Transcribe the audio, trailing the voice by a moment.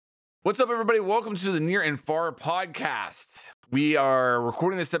What's up, everybody? Welcome to the Near and Far podcast. We are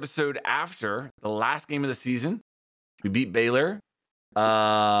recording this episode after the last game of the season. We beat Baylor.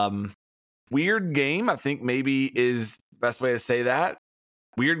 Weird game, I think maybe is the best way to say that.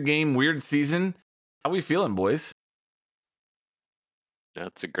 Weird game, weird season. How we feeling, boys?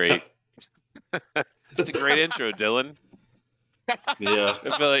 That's a great intro, Dylan. Yeah.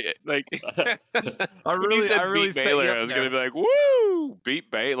 I feel like when you said beat Baylor, I was gonna be like, "Woo, beat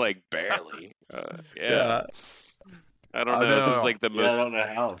Baylor!" Like barely. Yeah. I don't know. This is like the most. I don't know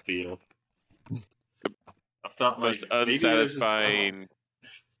how I feel. I felt most like unsatisfying.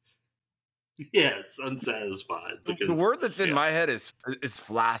 Yes, unsatisfied. Because the word that's in my head is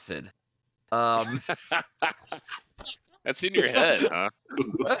flaccid. That's in your head, huh?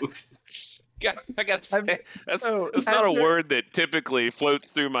 I gotta say, that's not a word that typically floats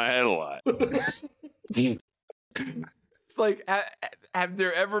through my head a lot. It's like, have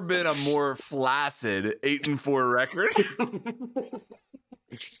there ever been a more flaccid 8-4 record?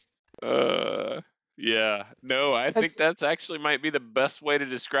 Yeah. No, I think that's actually might be the best way to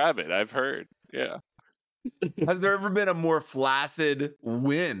describe it. I've heard. Yeah. Has there ever been a more flaccid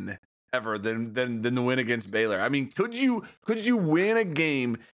win ever than the win against Baylor? I mean, could you win a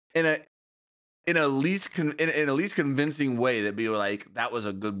game in a least convincing way that be like that was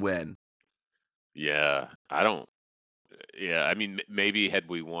a good win? Yeah, I mean, maybe had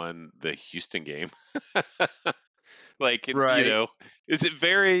we won the Houston game, Right. is it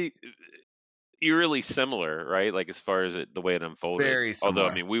very eerily similar, right? Like as far as the way it unfolded. Very similar. Although,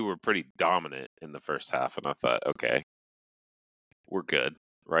 I mean, we were pretty dominant in the first half, and I thought, okay, we're good,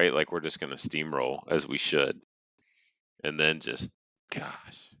 right? Like we're just going to steamroll as we should, and then just,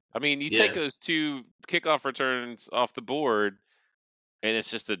 gosh, I mean, you take those two kickoff returns off the board, and it's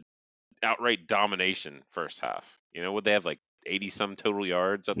just an outright domination first half. You know, would they have like 80-some total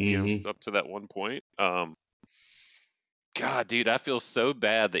yards up, up to that one point? God, dude, I feel so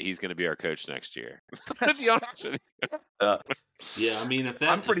bad that he's going to be our coach next year. To be honest with you. Yeah, I mean,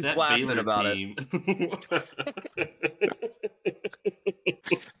 I'm pretty flaccid Baylor about team,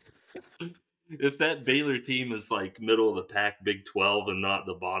 if that Baylor team is like middle of the pack, Big 12, and not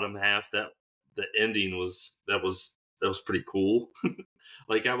the bottom half, that the ending was pretty cool.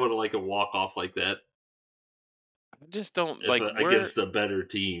 Like I would have liked a walk off like that. I just don't against a better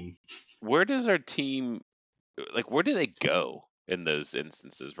team. Where does our team? Like, where do they go in those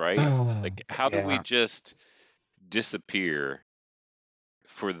instances, right? Like, how do we just disappear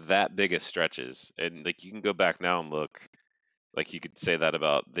for that big of stretches? And, like, you can go back now and look, like, you could say that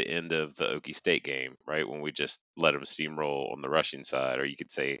about the end of the Okie State game, right? When we just let them steamroll on the rushing side. Or you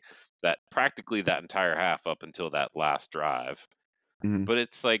could say that practically that entire half up until that last drive. Mm-hmm. But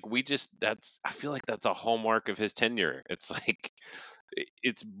it's like, I feel like that's a hallmark of his tenure. It's like,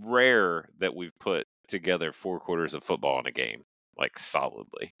 it's rare that we've put together 4 quarters of football in a game, like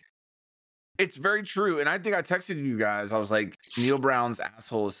solidly. It's very true. And I think I texted you guys. I was like, Neil Brown's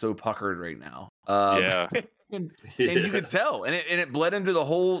asshole is so puckered right now. Yeah. and you could tell. And it bled into the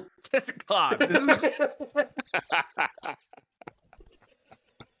whole God.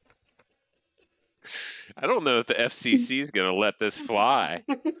 I don't know if the FCC is going to let this fly.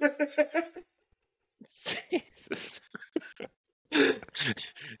 Jesus.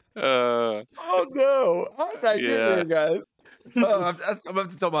 Oh no! I'm not getting here, guys. I'm going to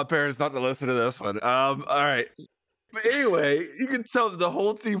have to tell my parents not to listen to this one. All right. But anyway, you can tell that the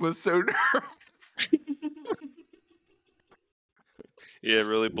whole team was so nervous. Yeah, it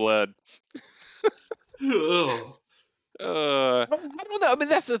really bled. I don't know. I mean,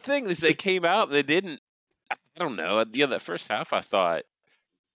 that's the thing is they came out and they didn't. I don't know. Yeah, that first half I thought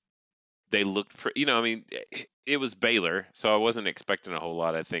they looked for. I mean, it was Baylor, so I wasn't expecting a whole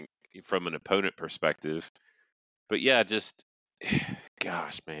lot. I think from an opponent perspective, but yeah, just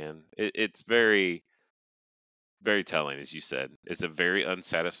gosh, man, it's very, very telling, as you said. It's a very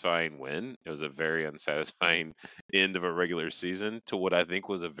unsatisfying win. It was a very unsatisfying end of a regular season to what I think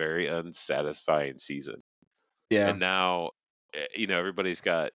was a very unsatisfying season. Yeah. And now, everybody's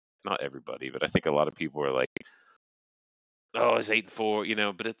got, not everybody, but I think a lot of people are like, oh, it's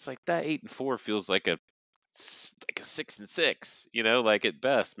 8-4, but it's like that 8-4 feels like a 6-6, like at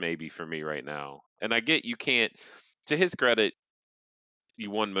best maybe for me right now. And I get you can't, to his credit,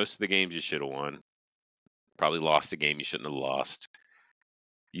 you won most of the games you should have won. Probably lost a game you shouldn't have lost.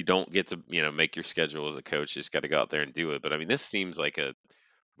 You don't get to, make your schedule as a coach. You just got to go out there and do it. But I mean, this seems like a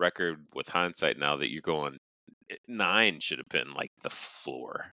record with hindsight now that you're going 9 should have been like the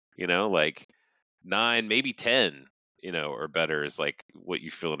floor, like 9, maybe 10, or better is like what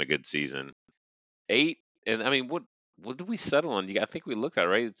you feel in a good season. 8, and I mean, what did we settle on? I think we looked at it,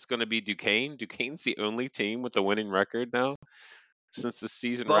 right. It's going to be Duquesne. Duquesne's the only team with a winning record now since the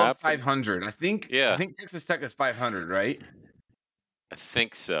season Above wrapped. 500. I think Yeah. Texas Tech is 500, right? I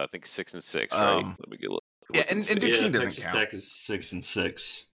think so. I think 6-6, right? Let me get Yeah, and Duquesne doesn't Texas count. Tech is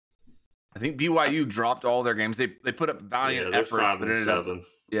 6-6. I think BYU dropped all their games. They put up valiant they're efforts, but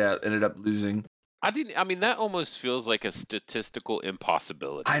ended up losing. I mean, that almost feels like a statistical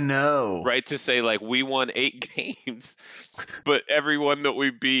impossibility. I know, right? To say like we won 8 games, but everyone that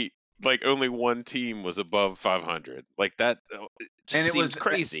we beat, like only one team was above 500. Like that just seems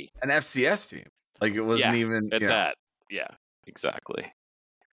crazy. An FCS team. Like it wasn't even at that. Yeah, exactly.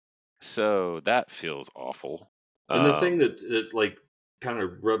 So that feels awful. And the thing that like kind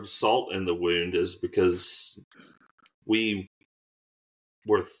of rubs salt in the wound is because we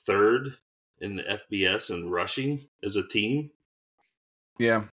were third in the FBS in rushing as a team.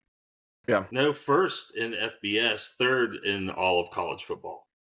 Yeah. No, first in FBS, third in all of college football.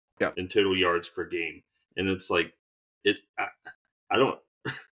 Yeah. In total yards per game. And it's like I don't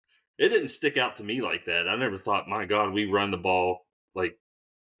it didn't stick out to me like that. I never thought, my God, we run the ball like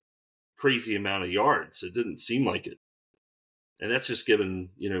crazy amount of yards. It didn't seem like it. And that's just given,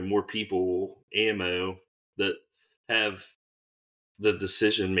 more people ammo that have the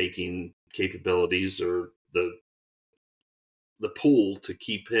decision-making capabilities or the pull to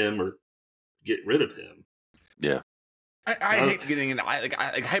keep him or get rid of him. Yeah. I hate getting into like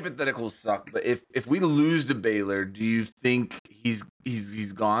hypotheticals suck, but if we lose to Baylor, do you think he's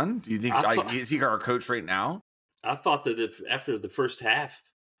gone? Do you think is he our coach right now? I thought that if after the first half,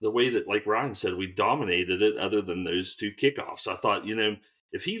 the way that, like Ryan said, we dominated it other than those 2 kickoffs, I thought,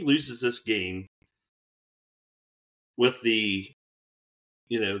 if he loses this game with the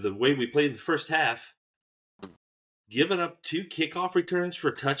way we played the first half, giving up 2 kickoff returns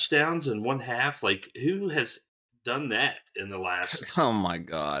for touchdowns in one half, like who has done that in the last? Oh my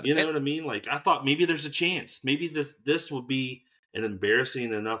God! You know what I mean? Like I thought maybe there's a chance. Maybe this will be an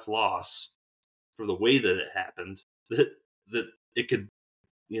embarrassing enough loss for the way that it happened that it could,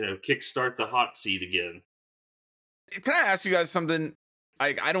 kickstart the hot seat again. Can I ask you guys something?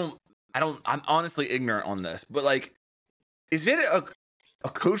 I'm honestly ignorant on this, but like, is it a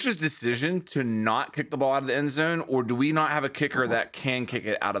coach's decision to not kick the ball out of the end zone, or do we not have a kicker that can kick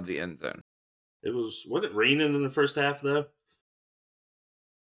it out of the end zone? Wasn't it raining in the first half though?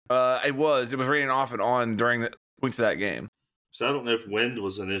 It was raining off and on during the points of that game. So I don't know if wind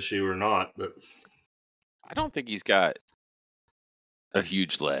was an issue or not, but I don't think he's got a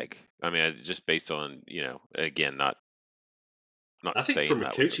huge leg. I mean, just based on, again, not I think saying from a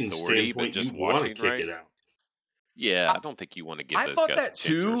that coaching with authority, standpoint, but just you want to watching, kick right? it out. Yeah, I don't think you want to give I those thought guys that a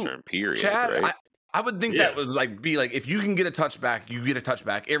chance to return, period, Chad, right? I would think that was like if you can get a touchback, you get a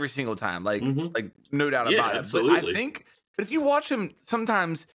touchback every single time. Like no doubt about it. Absolutely. But I think if you watch him,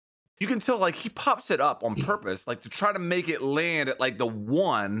 sometimes you can tell like he pops it up on purpose, like to try to make it land at like the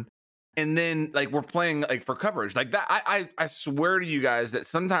 1, and then like we're playing like for coverage. Like that, I swear to you guys that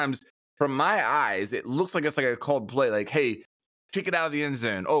sometimes from my eyes, it looks like it's like a called play, like, hey, kick it out of the end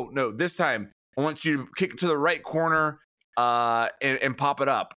zone. Oh no, this time I want you to kick it to the right corner and pop it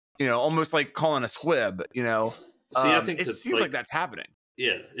up. Almost like calling a squib. See, I think it seems like that's happening.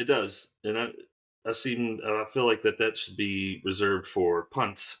 Yeah, it does, and I feel like that should be reserved for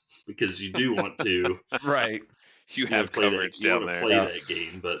punts because you do want to right. You have coverage down there. You want to play that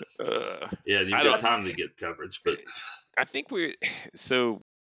game, but you've got time to get coverage. But I think we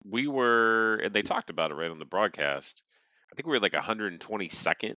were, and they talked about it right on the broadcast. I think we were like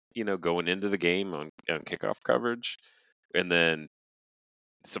 122nd, going into the game on kickoff coverage, and then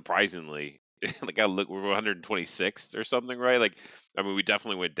surprisingly, like we were 126th or something, right? Like, I mean, we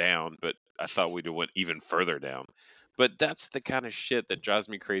definitely went down, but I thought we'd have went even further down. But that's the kind of shit that drives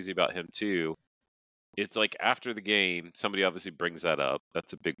me crazy about him too. It's like after the game, somebody obviously brings that up.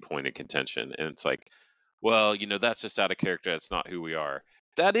 That's a big point of contention, and it's like, well, that's just out of character. That's not who we are.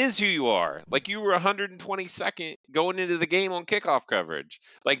 That is who you are. Like, you were 122nd going into the game on kickoff coverage.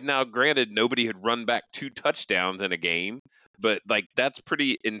 Like, now, granted, nobody had run back 2 touchdowns in a game, but like that's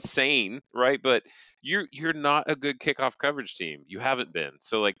pretty insane, right? But you're not a good kickoff coverage team. You haven't been.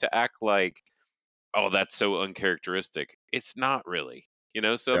 So like to act like, oh, that's so uncharacteristic. It's not really.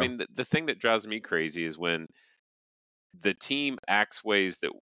 So I mean, the thing that drives me crazy is when the team acts ways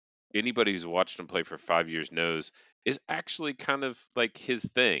that anybody who's watched him play for 5 years knows is actually kind of like his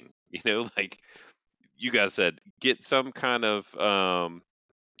thing. Like you guys said, get some kind of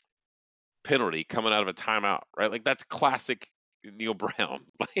penalty coming out of a timeout, right? Like that's classic Neil Brown.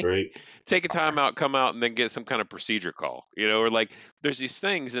 Like, Right. take a timeout, come out, and then get some kind of procedure call, or like there's these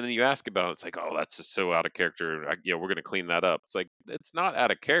things, and then you ask about it, it's like, oh, that's just so out of character. We're going to clean that up. It's like, it's not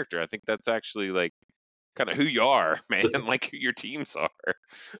out of character. I think that's actually like kind of who you are, man, like who your teams are.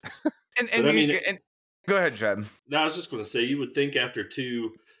 And But I mean, go ahead, Chad. No, I was just going to say, you would think after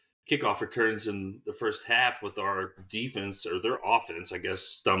 2 kickoff returns in the first half with our defense, or their offense, I guess,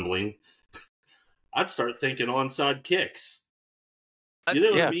 stumbling, I'd start thinking onside kicks. You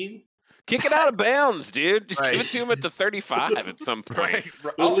know what I mean? Kick it out of bounds, dude. Just Right. give it to him at the 35 at some point. Right.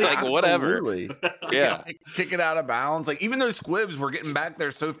 Just like whatever. Absolutely. Yeah. Kick it out of bounds. Like, even those squibs were getting back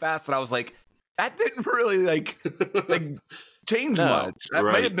there so fast that I was like, that didn't really like change much. That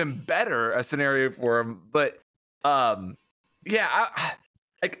might have been better a scenario for him, but yeah,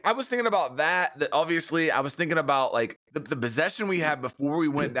 I was thinking about that obviously I was thinking about like the possession we had before we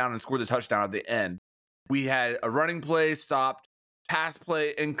went down and scored the touchdown at the end. We had a running play stopped, pass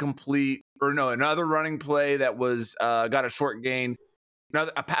play incomplete, or no, another running play that was got a short gain,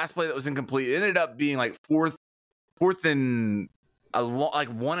 a pass play that was incomplete. It ended up being like fourth and a like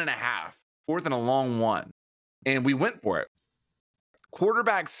 1.5, fourth and a long one, and we went for it.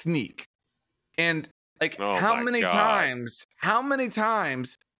 Quarterback sneak, and like how many times?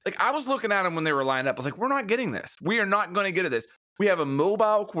 Like, I was looking at them when they were lined up. I was like, we're not getting this. We are not going to get to this. We have a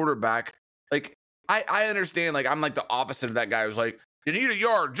mobile quarterback. Like, I understand. Like, I'm like the opposite of that guy who's like, you need a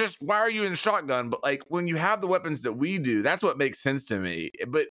yard. Just why are you in shotgun? But like, when you have the weapons that we do, that's what makes sense to me.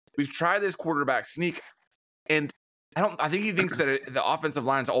 But we've tried this quarterback sneak, and I think he thinks that the offensive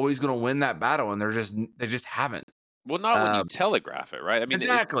line is always going to win that battle, and they just haven't. Well, not when you telegraph it, right? I mean,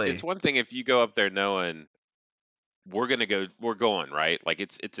 exactly. It's one thing if you go up there knowing we're going, right? Like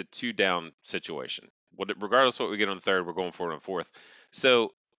it's a 2-down situation. Regardless of what we get on third, we're going for it on fourth.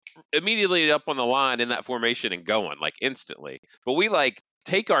 So immediately up on the line in that formation and going like instantly. But we like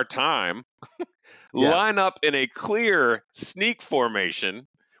take our time, line up in a clear sneak formation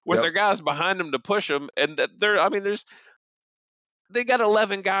with their guys behind them to push them, and they got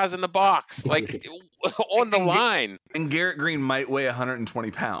 11 guys in the box, like on the line. And Garrett Green might weigh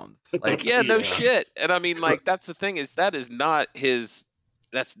 120 pounds. Like, no shit. And I mean, like, that's the thing is that's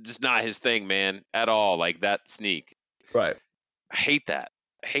just not his thing, man, at all. Like that sneak. Right. I hate that.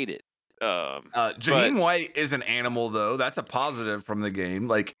 I hate it. Jaheim White is an animal, though. That's a positive from the game.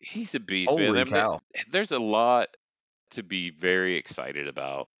 Like, he's a beast, man. Cow. There's a lot to be very excited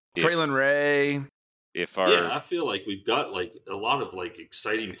about. Traylon Ray. I feel like we've got like a lot of like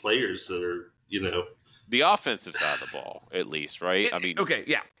exciting players that are, the offensive side of the ball, at least, right? And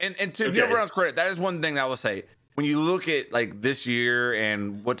to Neil Brown's credit, that is one thing that I will say. When you look at like this year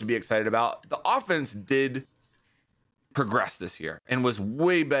and what to be excited about, the offense did progress this year and was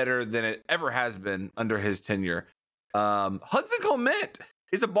way better than it ever has been under his tenure. Hudson Clement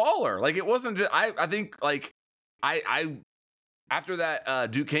is a baller. Like, it wasn't just I think like I after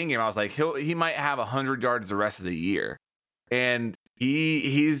that Duquesne game, I was like, he might have 100 yards the rest of the year, and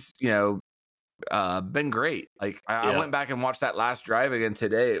he's been great. Like, I went back and watched that last drive again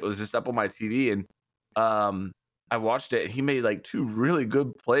today. It was just up on my TV, and I watched it. He made like 2 really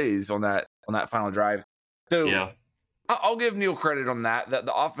good plays on that final drive. So I'll give Neil credit on that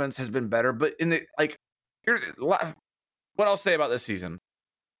the offense has been better. But here's what I'll say about this season: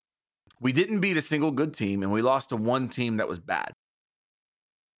 we didn't beat a single good team, and we lost to one team that was bad.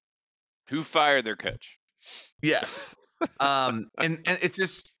 Who fired their coach? Yes. And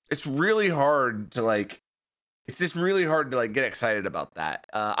it's really hard to get excited about that.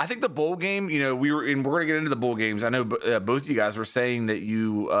 I think the bowl game, we're going to get into the bowl games. I know both of you guys were saying that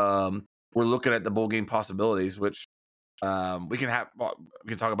you were looking at the bowl game possibilities, which we can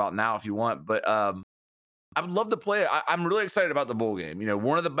talk about now if you want. But I would love to play it. I'm really excited about the bowl game.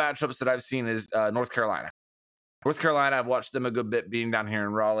 One of the matchups that I've seen is North Carolina. North Carolina, I've watched them a good bit being down here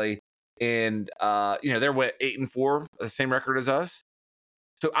in Raleigh. And, they're 8-4, the same record as us.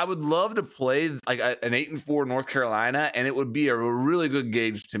 So I would love to play like an 8-4 North Carolina, and it would be a really good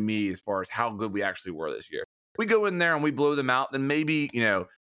gauge to me as far as how good we actually were this year. We go in there and we blow them out, then maybe,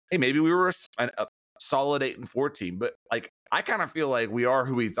 maybe we were a solid 8-4 team. But like, I kind of feel like we are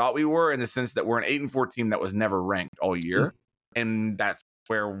who we thought we were, in the sense that we're an 8-4 team that was never ranked all year, and that's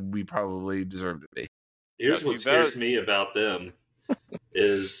where we probably deserve to be. Here's what scares me about them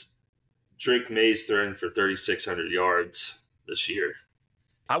is Drake May's throwing for 3,600 yards this year.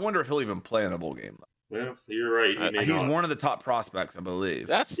 I wonder if he'll even play in a bowl game. Well, you're right. He's one of the top prospects, I believe.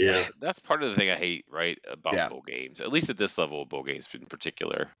 That's part of the thing I hate, right, about bowl games, at least at this level of bowl games in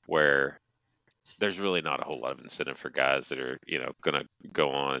particular, where there's really not a whole lot of incentive for guys that are, going to go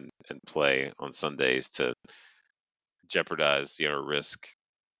on and play on Sundays to jeopardize, risk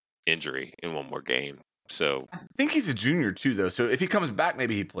injury in one more game. So I think he's a junior too, though. So if he comes back,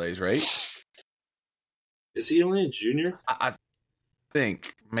 maybe he plays, right? Is he only a junior? I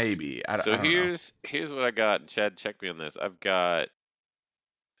think maybe. I don't know. Here's what I got. Chad, check me on this.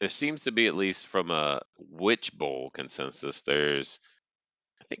 There seems to be, at least from a which bowl consensus, there's,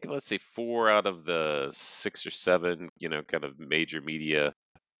 I think, let's say 4 out of the 6 or 7, kind of major media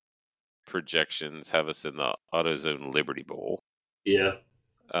projections have us in the AutoZone Liberty Bowl. Yeah.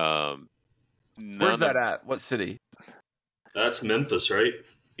 Where's that at? What city? That's Memphis, right?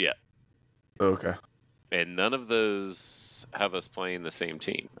 Yeah. Okay. And none of those have us playing the same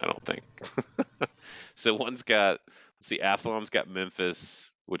team, I don't think. So one's got, let's see, Athlon's got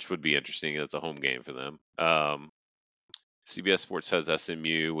Memphis, which would be interesting. That's a home game for them. CBS Sports has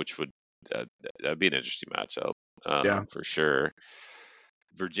SMU, which would that'd be an interesting matchup, for sure.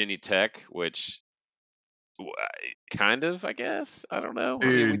 Virginia Tech, which kind of, I guess, I don't know. Dude.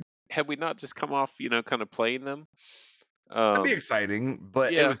 I mean, had we not just come off, kind of playing them? That'd be exciting,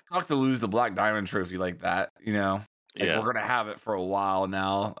 but it would suck to lose the Black Diamond Trophy like that. We're gonna have it for a while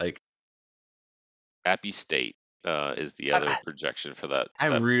now. Like Appy State is the other projection for that. I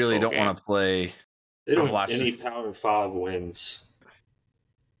really don't want to play. They don't have any Power 5 wins.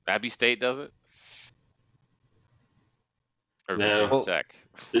 Appy State doesn't? Or No. Virginia Tech?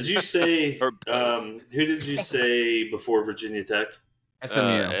 Did you say, who did you say before Virginia Tech?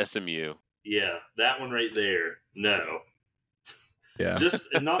 SMU. Yeah, that one right there. No. Yeah. Just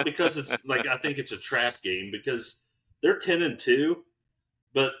not because it's like, I think it's a trap game, because they're 10-2,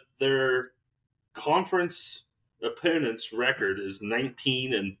 but their conference opponent's record is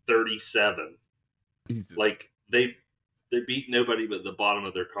 19-37. Jesus. Like they beat nobody but the bottom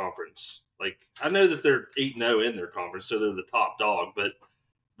of their conference. Like, I know that they're 8-0 in their conference, so they're the top dog, but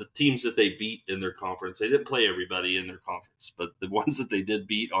the teams that they beat in their conference, they didn't play everybody in their conference, but the ones that they did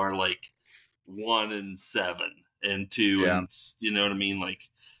beat are like 1-7 and 2, and you know what I mean? Like,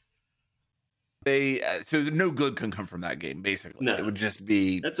 they so no good can come from that game. Basically, no. It would just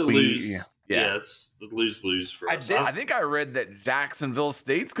be that's a lose. Yeah, it's a lose for us. I think I read that Jacksonville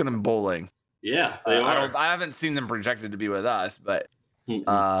State's going to be bowling. Yeah, they are. I haven't seen them projected to be with us, but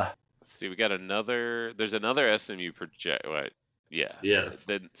let's see, we got there's another SMU project. What? Yeah.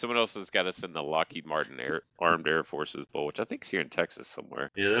 Then someone else has got us in the Lockheed Martin Armed Air Forces Bowl, which I think is here in Texas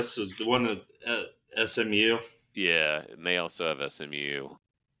somewhere. Yeah, that's the one at SMU. Yeah, and they also have SMU.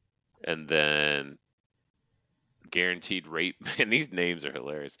 And then Guaranteed Rate, man, these names are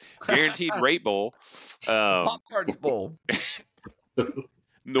hilarious. Guaranteed Rate Bowl. Pop-Tarts Bowl.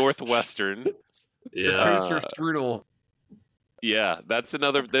 Northwestern. Yeah. Toaster Strudel. Yeah, that's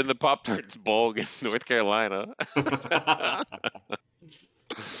another. Then the Pop-Tarts Bowl against North Carolina.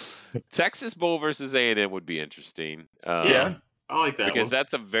 Texas Bowl versus A&M would be interesting. I like that because one.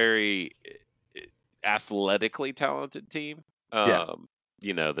 that's a very athletically talented team.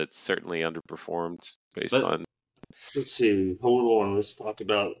 That's certainly underperformed based on. Let's see. Hold on. Let's talk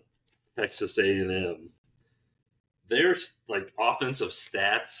about Texas A&M. Their like offensive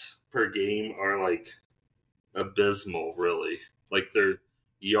stats per game are like abysmal, really. Like their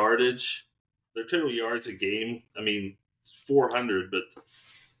yardage, their total yards a game, I mean, it's 400, but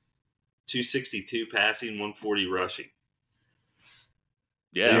 262 passing, 140 rushing.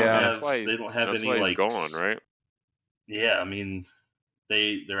 Yeah, they don't have that's any why he's like gone, right? Yeah, I mean,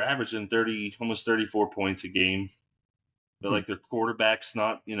 they're averaging almost 34 points a game, but like their quarterback's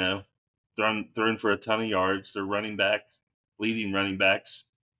not, throwing for a ton of yards. Their leading running backs,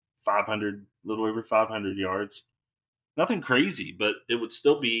 500, little over 500 yards. Nothing crazy, but it would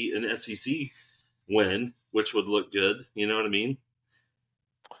still be an SEC win, which would look good. You know what I mean?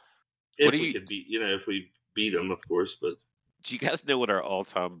 If we beat them, of course. But do you guys know what our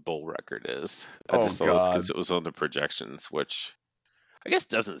all-time bowl record is? I just saw this because it was on the projections, which I guess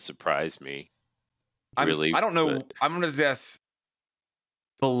doesn't surprise me. Really, I don't know. But I'm gonna guess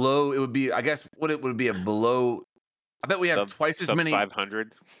below. It would be. I guess what it would be a below. I bet we have twice as many.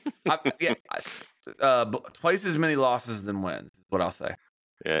 500. Twice as many losses than wins. Is what I'll say.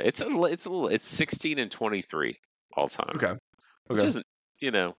 Yeah, it's 16-23 all time. Okay. Which isn't,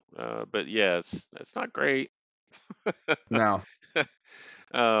 but yeah, it's not great. No.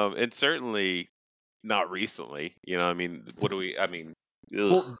 And certainly not recently. What do we?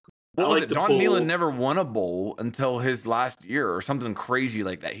 Well, what was it? Don Nehlen never won a bowl until his last year or something crazy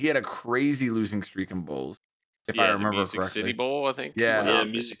like that. He had a crazy losing streak in bowls. If I remember Music correctly. City Bowl, I think. Yeah,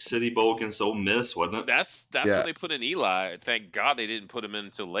 Music City Bowl against Ole Miss, wasn't it? That's when they put in Eli. Thank God they didn't put him in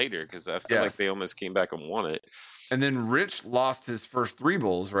until later, because I feel like they almost came back and won it. And then Rich lost his first 3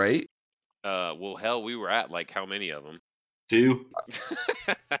 bowls, right? Well, hell, we were at like how many of them? 2.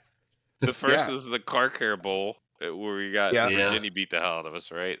 The first Yeah. is the Car Care Bowl where we got Yeah. Virginia beat the hell out of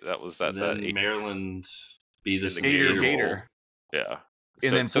us, right? That was that. Then that Maryland beat us in in the the Gator Gator Bowl. Yeah.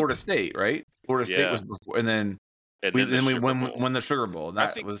 And then Florida State, right? Florida State was before, and then we won the Sugar Bowl. I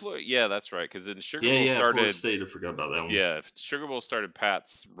think yeah, that's right. Because then Sugar Bowl started. Florida State. I forgot about that one. Yeah, Sugar Bowl started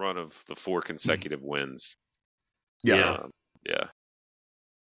Pat's run of the 4 consecutive wins. Yeah. Yeah.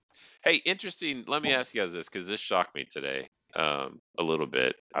 Hey, interesting. Let me ask you guys this, because this shocked me today a little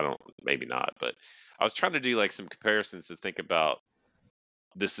bit. Maybe not, but I was trying to do like some comparisons to think about.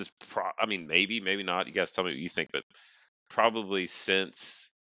 This is, maybe not. You guys tell me what you think, but probably since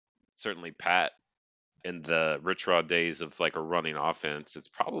certainly Pat in the Rich Rod days of like a running offense, it's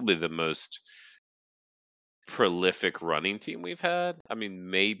probably the most prolific running team we've had. I mean,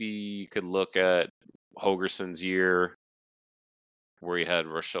 maybe you could look at Holgerson's year where he had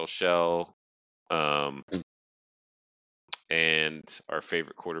Rochelle Shell and our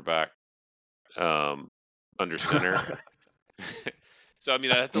favorite quarterback under center. So, I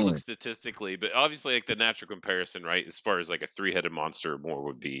mean, I have to look statistically, but obviously, like the natural comparison, right, as far as like a 3-headed monster or more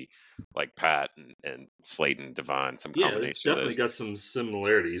would be like Pat and Slayton, Devine, some combination it's definitely of those. got some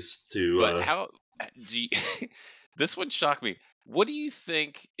similarities to. But how do you, this one shocked me. What do you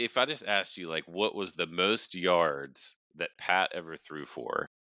think if I just asked you, like, what was the most yards that Pat ever threw for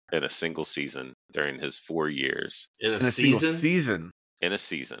in a single season during his 4 years? In a season? In a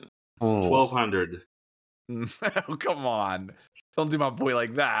season. 1,200. Oh, come on. Don't do my boy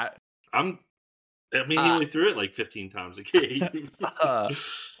like that. He only threw it like 15 times a game.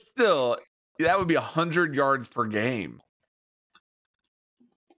 Still, that would be 100 yards per game.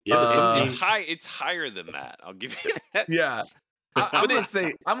 Yeah, but it's higher than that. I'll give you that. Yeah. I'm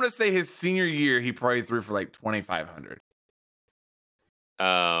gonna say his senior year he probably threw for like 2,500.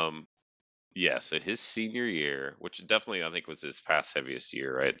 Yeah, so his senior year, which definitely I think was his pass heaviest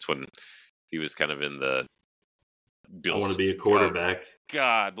year, right? It's when he was kind of in the I want to be a quarterback.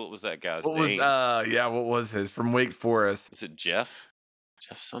 God, what was that guy's name? What was his from Wake Forest? Is it Jeff?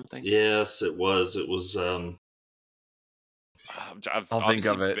 Jeff something? Yes, it was. It was I'll think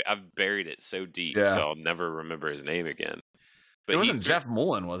of it. I've buried it so deep, Yeah. so I'll never remember his name again. But it wasn't Jeff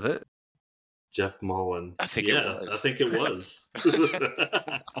Mullen, was it? Jeff Mullen. I think it was. I think it was.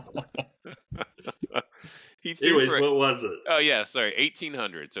 Anyways, what was it? Oh yeah, sorry,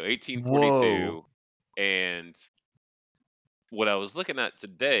 1,800. So 1,842. Whoa. And what I was looking at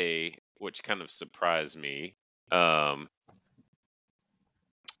today, which kind of surprised me,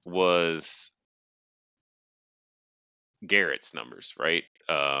 was Garrett's numbers, right?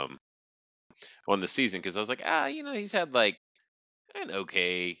 On the season, because I was like, he's had like an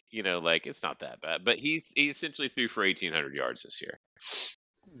okay, like it's not that bad, but he essentially threw for 1,800 yards this year.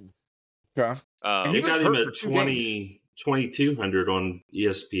 Okay. He got him at 2,200 on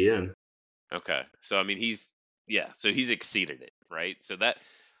ESPN. Okay, so I mean he's exceeded it, right? So that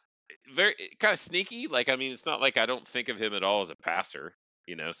very kind of sneaky. Like, I mean, it's not like I don't think of him at all as a passer,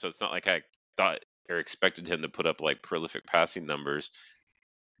 so it's not like I thought or expected him to put up like prolific passing numbers,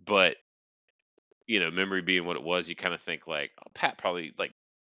 but memory being what it was, you kind of think like, oh, Pat probably like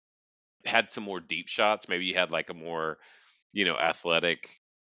had some more deep shots. Maybe he had like a more athletic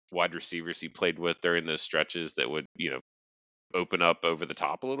wide receivers he played with during those stretches that would open up over the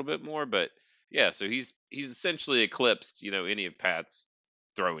top a little bit more. But yeah, so he's essentially eclipsed any of Pat's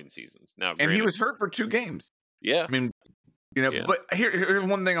throwing seasons now. And he was hurt for 2 games. Yeah, I mean, but here's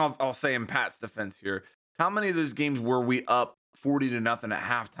one thing I'll say in Pat's defense here. How many of those games were we up 40-0 at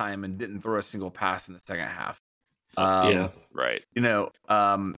halftime and didn't throw a single pass in the second half? Right. So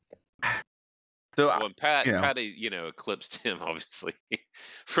when Pat eclipsed him obviously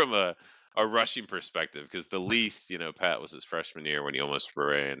from a rushing perspective, because the least Pat was his freshman year when he almost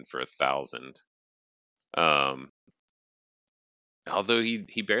ran for 1,000. Although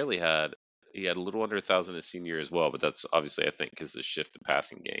he barely had. He had a little under 1,000 his senior year as well, but that's obviously, I think, because of the shift to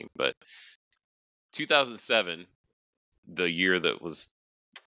passing game. But 2007, the year that we'll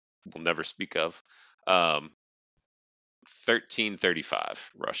never speak of,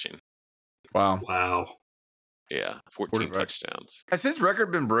 1,335 rushing. Wow. Yeah, 14 touchdowns. Has his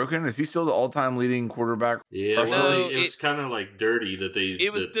record been broken? Is he still the all-time leading quarterback? Yeah, well, it was kind of like dirty that they.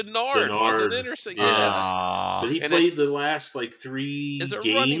 It was Denard, wasn't it? Or so, yes. But he played the last like 3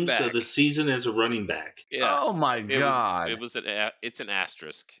 games of the season as a running back. Yeah. Oh my God! It's an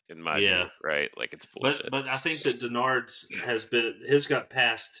asterisk in my view, right? Like it's bullshit. But I think that Denard's has got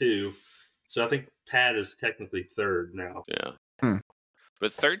passed too, so I think Pat is technically third now. Yeah.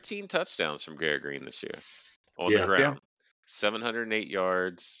 But 13 touchdowns from Garrett Green this year. On the ground, 708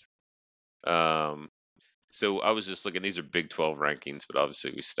 yards. So I was just looking, these are Big 12 rankings, but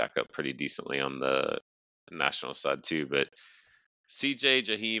obviously we stack up pretty decently on the national side too. But CJ,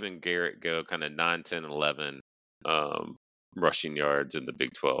 Jaheim, and Garrett go kind of 9, 10, and 11 rushing yards in the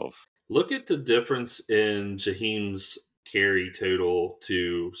Big 12. Look at the difference in Jaheim's carry total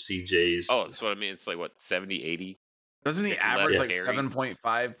to CJ's. Oh, that's what I mean. It's like, what, 70, 80? Doesn't he Less average like carries.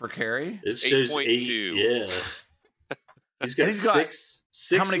 7.5 per carry? It shows 8.2. Yeah. He's got,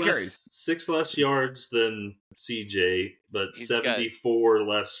 how many carries? 6 less yards than CJ, but He's 74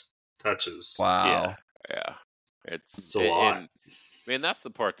 less touches. Wow. Yeah. It's a lot. And, man, that's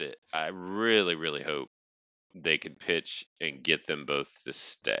the part that I really, really hope they can pitch and get them both to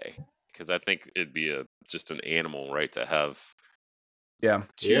stay. Because I think it'd be just an animal, right, to have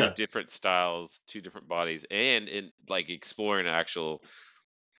two different styles, 2 different bodies, and in like exploring an actual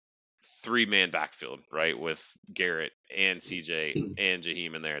 3-man backfield, right, with Garrett and CJ and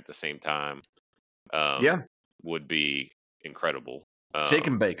Jaheim in there at the same time. Would be incredible. Shake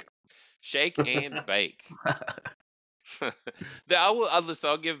and bake. Shake and bake.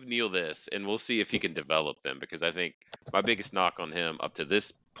 I'll give Neil this, and we'll see if he can develop them, because I think my biggest knock on him up to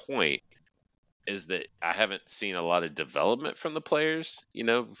this point is that I haven't seen a lot of development from the players,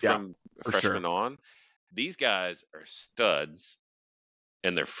 from freshmen on. These guys are studs,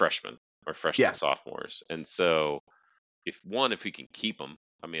 and they're freshmen or freshman sophomores. And so if we can keep them,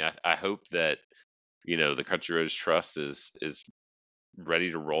 I mean, I hope that, the Country Roads Trust is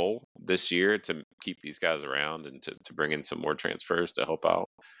ready to roll this year to keep these guys around and to bring in some more transfers to help out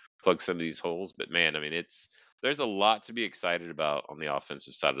plug some of these holes. But man, I mean, there's a lot to be excited about on the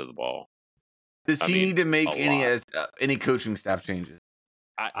offensive side of the ball. Does he need to make any coaching staff changes?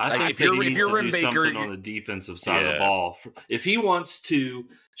 I think if you're do something on the defensive side of the ball, if he wants to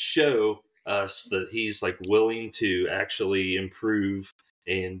show us that he's like willing to actually improve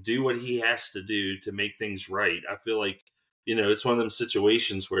and do what he has to do to make things right, I feel like it's one of them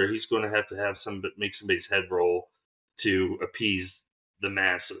situations where he's going to have make somebody's head roll to appease the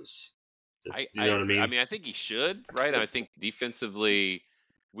masses. You know what I mean? I mean, I think he should, right? I think defensively,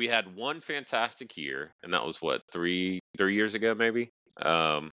 we had one fantastic year, and that was what, 3 years ago, maybe,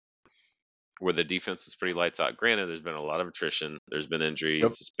 where the defense is pretty lights out. Granted, there's been a lot of attrition, there's been injuries,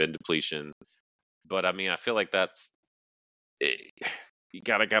 it's been depletion, but I mean, I feel like you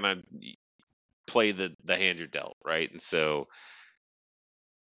gotta kind of play the hand you're dealt, right? And so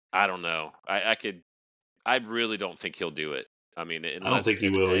I don't know. I really don't think he'll do it. I mean, I don't think he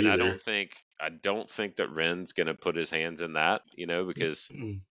will either. I don't think that Ren's going to put his hands in that, because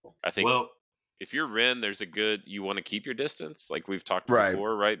I think if you're Ren, you want to keep your distance, like we've talked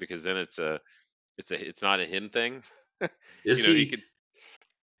before, right? Because then it's not a him thing. Is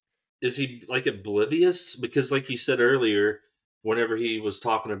he like oblivious? Because like you said earlier, whenever he was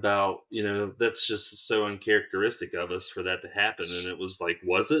talking about, that's just so uncharacteristic of us for that to happen. And it was like,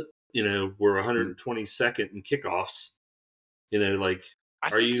 was it? We're 122nd in kickoffs. I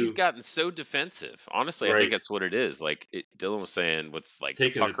think he's gotten so defensive. Honestly, I think that's what it is. Like Dylan was saying with like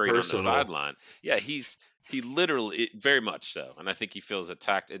the puckering on the sideline. Yeah, he literally, very much so. And I think he feels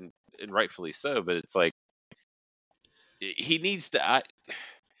attacked and rightfully so. But it's like he needs to.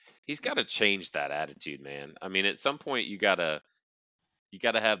 He's got to change that attitude, man. I mean, at some point you gotta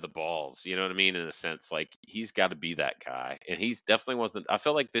have the balls, you know what I mean? In a sense, like he's got to be that guy, and he's definitely wasn't. I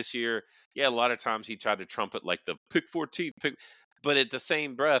feel like this year, a lot of times he tried to trumpet like the pick 14, but at the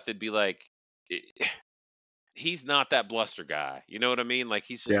same breath, it'd be like he's not that bluster guy. You know what I mean? Like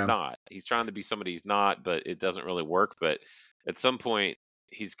he's just not. He's trying to be somebody he's not, but it doesn't really work. But at some point,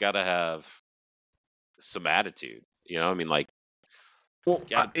 he's got to have some attitude. You know, I mean, like. Well,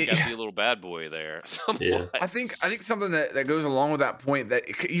 you gotta be a little bad boy there. I think something that goes along with that point, that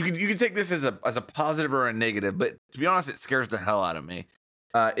you can take this as a positive or a negative, but to be honest, it scares the hell out of me.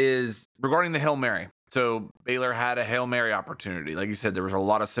 Is regarding the Hail Mary. So Baylor had a Hail Mary opportunity. Like you said, there was a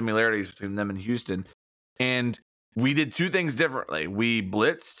lot of similarities between them and Houston, and we did 2 things differently. We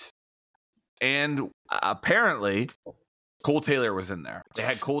blitzed, and apparently Cole Taylor was in there. They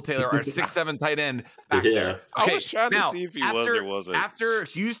had Cole Taylor, our 6'7" tight end, back there. Okay, I was trying to see if he was or wasn't. After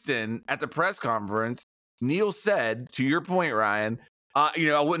Houston, at the press conference, Neil said, to your point, Ryan,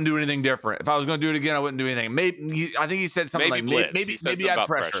 I wouldn't do anything different. If I was going to do it again, I wouldn't do anything. I think he said something maybe add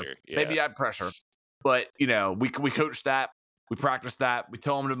pressure. Yeah. Maybe add pressure. But, we coached that. We practiced that. We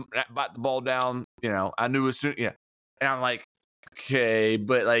told him to bat the ball down. I knew as soon, And I'm like, okay,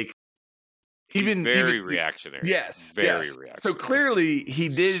 but like, He's very reactionary. Yes. Very reactionary. So clearly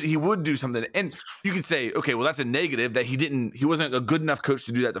he would do something. And you could say, okay, well, that's a negative that he wasn't a good enough coach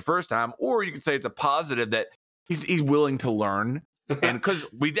to do that the first time. Or you could say it's a positive that he's willing to learn And because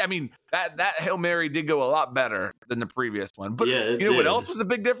that Hail Mary did go a lot better than the previous one. But Yeah, you know what else was a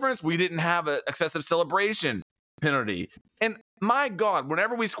big difference? We didn't have an excessive celebration penalty. And my God,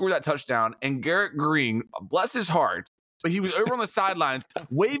 whenever we scored that touchdown, and Garrett Green, bless his heart, but he was over on the sidelines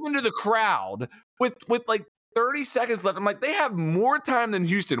waving to the crowd with like 30 seconds left. I'm like, they have more time than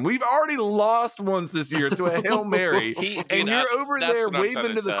Houston. We've already lost once this year to a Hail Mary. And you're over there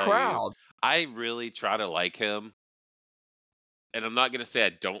waving to the crowd. I really try to like him. And I'm not going to say I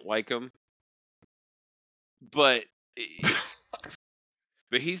don't like him. But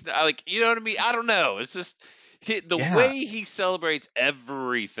he's not, like, you know what I mean? I don't know. It's just way he celebrates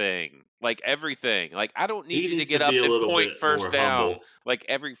everything. Like, everything. Like, I don't need you to get up and point first down. Like,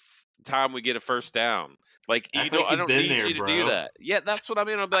 every time we get a first down. Like, I don't need you to do that. Yeah, that's what I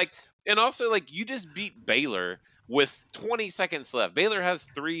mean. I'm like, and also, like, you just beat Baylor with 20 seconds left. Baylor has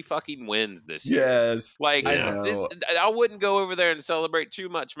 3 fucking wins this year. Yes, like, I wouldn't go over there and celebrate too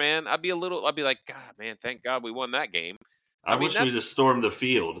much, man. I'd be like, God, man, thank God we won that game. I wish we'd have stormed the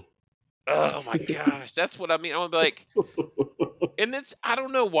field. Oh my gosh, that's what I mean. I'm gonna be like, and I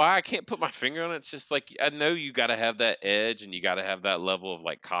don't know why I can't put my finger on it. It's just like, I know you got to have that edge and you got to have that level of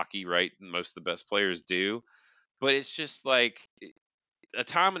like cocky, right? Most of the best players do, but it's just like a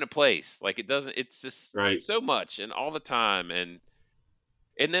time and a place. Like it's just so much and all the time, and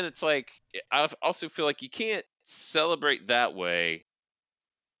then it's like I also feel like you can't celebrate that way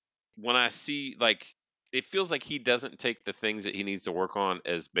when I see like. It feels like he doesn't take the things that he needs to work on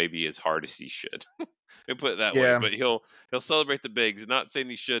as hard as he should. And put it that way. But he'll celebrate the bigs. Not saying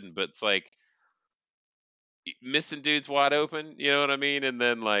he shouldn't, but it's like missing dudes wide open. You know what I mean? And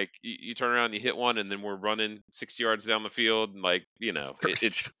then like you turn around, and you hit one, and then we're running 6 yards down the field, and like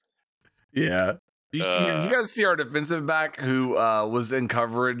it's yeah. You guys see our defensive back who was in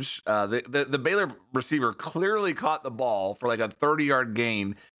coverage. The Baylor receiver clearly caught the ball for like a 30-yard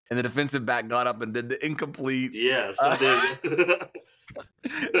gain. And the defensive back got up and did the incomplete. Yes, I did.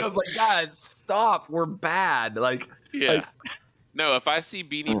 I was like, guys, stop. We're bad. Like, no, if I see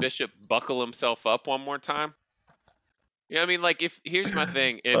Beanie Bishop buckle himself up one more time, I mean, like, here's my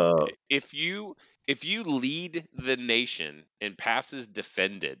thing. If you lead the nation in passes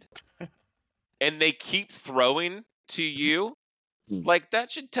defended and they keep throwing to you, like,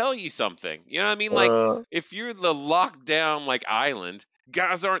 that should tell you something. You know what I mean? Like, if you're the lockdown, like, island,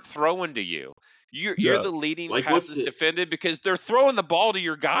 guys aren't throwing to you. You're the leading passes defended because they're throwing the ball to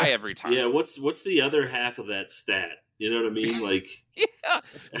your guy every time. Yeah, what's the other half of that stat? You know what I mean? Like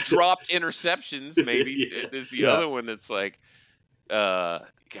dropped interceptions maybe is the other one that's like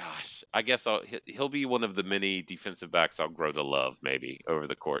gosh, I guess he'll be one of the many defensive backs I'll grow to love maybe over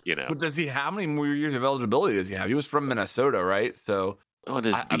the court, you know. But how many more years of eligibility does he have? He was from Minnesota, right? So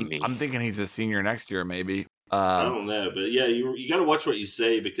I'm thinking he's a senior next year maybe. I don't know, but yeah, you got to watch what you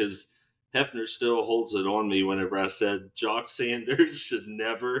say because Hefner still holds it on me whenever I said Jock Sanders should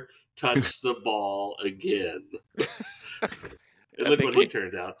never touch the ball again. And look what he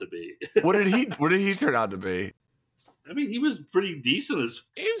turned out to be. What did he turn out to be? I mean, he was pretty decent.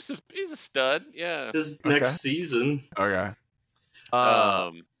 He's a stud. Yeah. His next season. Okay.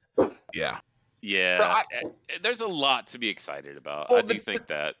 Yeah. Yeah. So there's a lot to be excited about. Well, I do think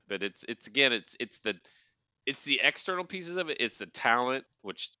that, but it's the external pieces of it. It's the talent,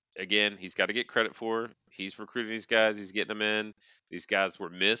 which again he's got to get credit for. He's recruiting these guys. He's getting them in. These guys were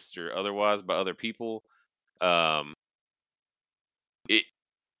missed or otherwise by other people.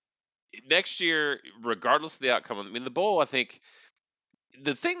 Next year, regardless of the outcome, I mean, the bowl, I think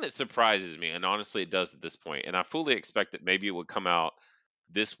the thing that surprises me, and honestly it does at this point, and I fully expect that maybe it would come out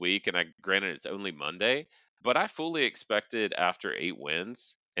this week, and granted it's only Monday, but I fully expected after 8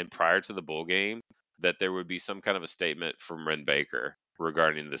 wins and prior to the bowl game that there would be some kind of a statement from Ren Baker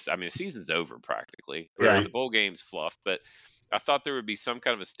regarding this. I mean, the season's over practically. Right. The bowl game's fluff, but I thought there would be some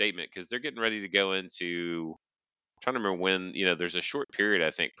kind of a statement because they're getting ready to go into I'm trying to remember when, there's a short period,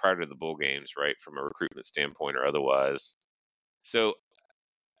 I think, prior to the bowl games, right, from a recruitment standpoint or otherwise. So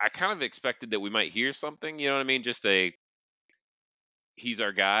I kind of expected that we might hear something, you know what I mean? Just he's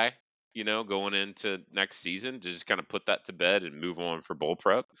our guy, going into next season to just kind of put that to bed and move on for bowl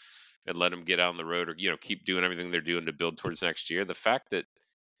prep and let them get out on the road or, keep doing everything they're doing to build towards next year. The fact that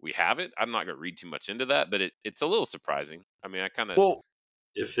we have it, I'm not going to read too much into that, but it's a little surprising. I mean, I kind of... Well,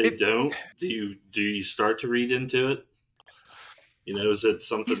 if they don't, do you start to read into it? Is it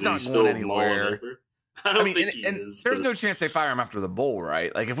something that he's still mulling over? I don't think he is. There's no chance they fire him after the bowl,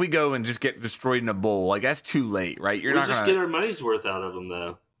 right? Like, if we go and just get destroyed in a bowl, like, that's too late, right? We'll just get our money's worth out of him,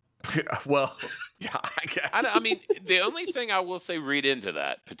 though. Well, yeah, I guess. I mean, the only thing I will say read into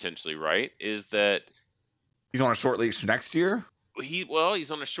that, potentially, right, is that... He's on a short leash next year?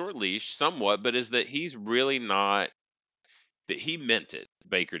 he's on a short leash somewhat, but is that he's really not that he meant it.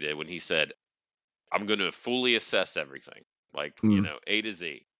 Baker did when he said, "I'm going to fully assess everything, like A to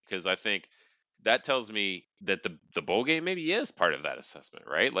Z," because I think that tells me that the bowl game maybe is part of that assessment,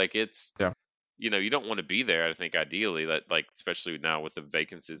 right? Like it's Yeah. you don't want to be there. I think ideally that like especially now with the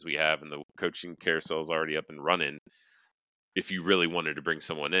vacancies we have and the coaching carousel is already up and running. If you really wanted to bring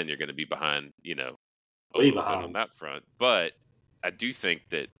someone in, you're going to be behind, a Way little bit behind. on that front. But I do think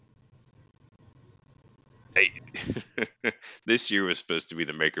that hey, this year was supposed to be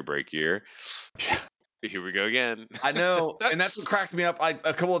the make or break year. Here we go again. I know, and that's what cracks me up. Like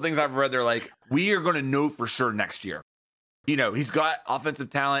a couple of things I've read, they're like, we are going to know for sure next year. He's got offensive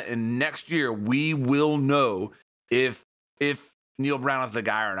talent, and next year we will know if Neil Brown is the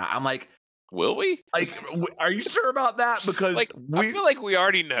guy or not. I'm like, will we? Like, are you sure about that? Because like I feel like we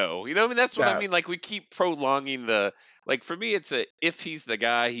already know. I mean, that's what Yeah. I mean. Like we keep prolonging the like. For me, it's if he's the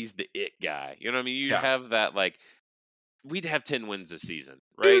guy, he's the it guy. You know what I mean? You have that like. We'd have 10 wins this season,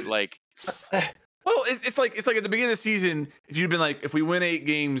 right? Dude. Like, well, it's like at the beginning of the season, if you'd been like, if we win 8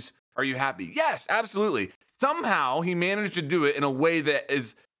 games, are you happy? Yes, absolutely. Somehow he managed to do it in a way that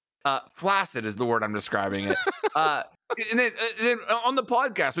is flaccid is the word I'm describing it. And then on the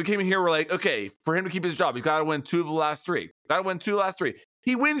podcast, we came in here, we're like, okay, for him to keep his job, he's got to win 2 of the last 3. Got to win 2 of the last 3.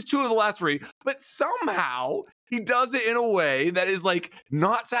 He wins 2 of the last 3, but somehow he does it in a way that is like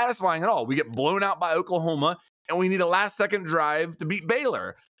not satisfying at all. We get blown out by Oklahoma, and we need a last-second drive to beat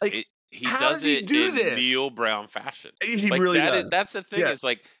Baylor. Like, he how does it do in this? Neil Brown fashion. He really does. That's the thing. Is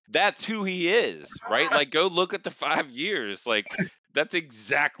like that's who he is, right? Like go look at the 5 years. Like that's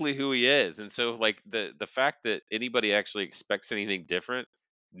exactly who he is. And so like the fact that anybody actually expects anything different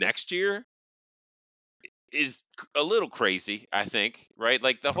next year is a little crazy, I think, right?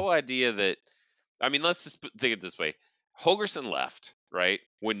 Like the whole idea that I mean, let's just think it this way. Holgerson left, right,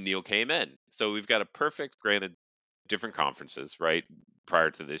 when Neil came in. So we've got a perfect, granted, different conferences, right,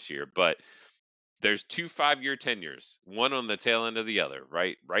 prior to this year. But there's 2 5-year tenures, one on the tail end of the other,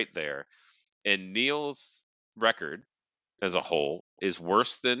 right there. And Neil's record as a whole is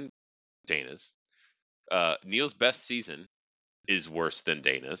worse than Dana's. Neil's best season is worse than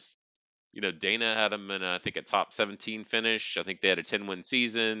Dana's. Dana had him in, I think, a top 17 finish. I think they had a 10-win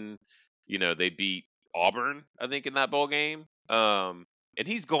season. They beat Auburn, I think, in that bowl game. And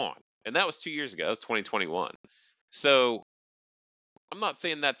he's gone. And that was 2 years ago. That was 2021. So I'm not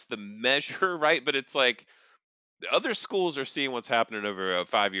saying that's the measure, right? But it's like the other schools are seeing what's happening over a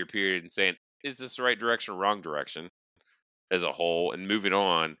 5-year period and saying, is this the right direction or wrong direction as a whole? And moving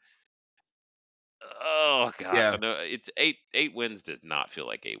on. Oh gosh, I know it's 8 wins does not feel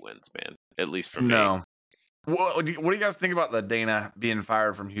like 8 wins, man. At least for me. No. What do you guys think about the Dana being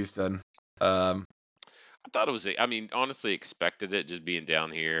fired from Houston? I thought it was. I mean, honestly, expected it just being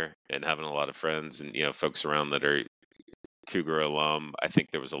down here and having a lot of friends and folks around that are Cougar alum. I think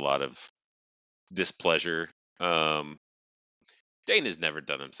there was a lot of displeasure. Dana's never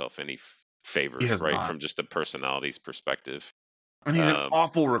done himself any favors, right? Not. From just a personality's perspective. And he's an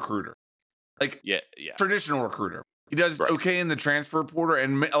awful recruiter. Like, traditional recruiter. He does okay in the transfer portal.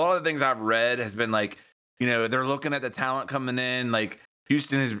 And a lot of the things I've read has been like, they're looking at the talent coming in. Like,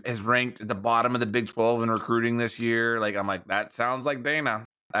 Houston has ranked at the bottom of the Big 12 in recruiting this year. Like, I'm like, that sounds like Dana.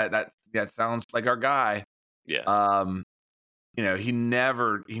 That sounds like our guy. Yeah.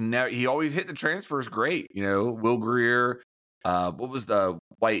 He always hit the transfers great. Will Greer. What was the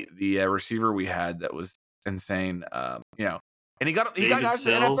receiver we had that was insane? And he got guys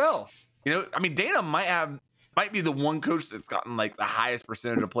to the NFL. I mean, Dana might be the one coach that's gotten like the highest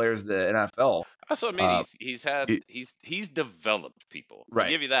percentage of players to the NFL. That's what I mean. He's developed people. Right.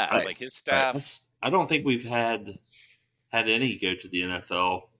 I'll give you that. Right. Like his staff. Right. I don't think we've had any go to the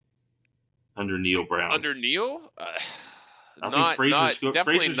NFL under Neil Brown. Under Neil, I think Frazier's going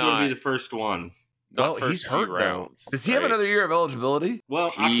to be the first one. Well, he's hurt rounds. Does he have another year of eligibility?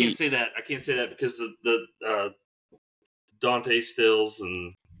 Well, I can't say that. Because the Dante Stills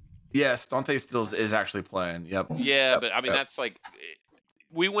and. Yes, Dante Stills is actually playing. Yep. Yeah, but I mean that's like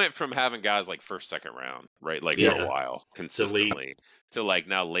we went from having guys like first, second round, right? Like for a while consistently to like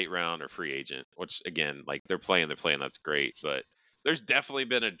now late round or free agent, which again, like they're playing, that's great. But there's definitely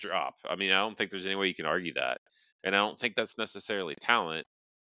been a drop. I mean, I don't think there's any way you can argue that. And I don't think that's necessarily talent.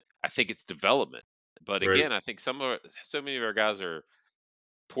 I think it's development. But again, I think so many of our guys are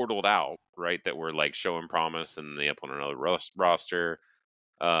portaled out, right? That were like showing promise and they up on another roster.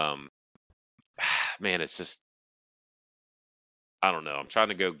 Man, it's just I don't know. I'm trying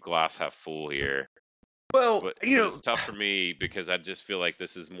to go glass half full here. Well, but it's tough for me because I just feel like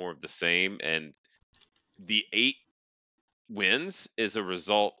this is more of the same. And the wins is a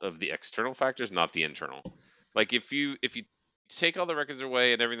result of the external factors, not the internal. Like if you take all the records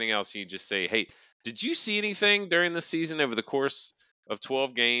away and everything else, and you just say, hey, did you see anything during the season over the course of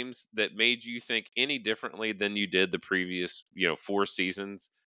 12 games that made you think any differently than you did the previous 4 seasons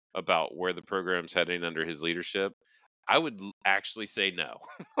about where the program's heading under his leadership? I would actually say no.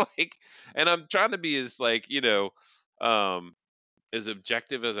 Like, and I'm trying to be as as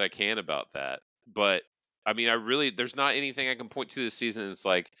objective as I can about that. But I mean, there's not anything I can point to this season. It's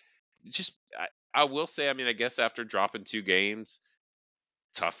like, just, I will say, I mean, I guess after dropping 2 games,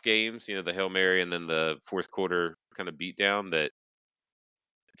 tough games, the Hail Mary and then the fourth quarter kind of beat down, that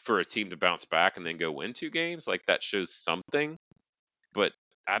for a team to bounce back and then go win 2 games, like that shows something. But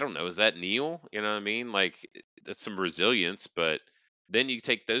I don't know, is that Neil? You know what I mean? Like, that's some resilience, but then you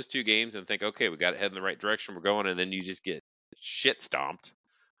take those 2 games and think, okay, we got to head in the right direction, we're going, and then you just get shit stomped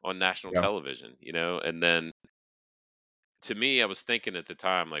on national television, and then to me, I was thinking at the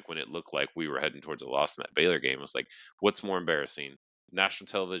time, like when it looked like we were heading towards a loss in that Baylor game, I was like, what's more embarrassing? National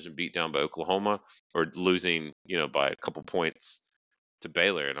television beat down by Oklahoma, or losing, by a couple points to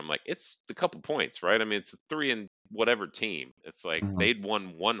Baylor? And I'm like, it's the couple points, right? I mean, it's a 3 and whatever team. It's like they'd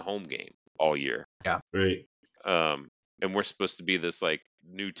won 1 home game all year. Yeah. Right. And we're supposed to be this like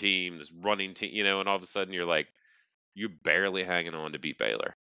new team, this running team, and all of a sudden you're like, you're barely hanging on to beat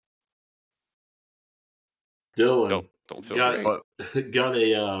Baylor. Dylan, don't feel great. Got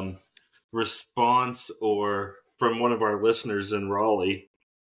a response from one of our listeners in Raleigh.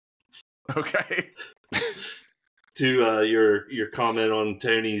 Okay. To your comment on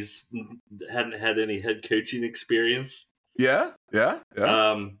Tony's hadn't had any head coaching experience. Yeah.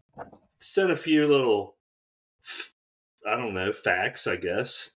 Sent a few little, I don't know, facts, I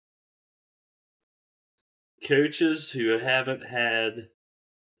guess. Coaches who haven't had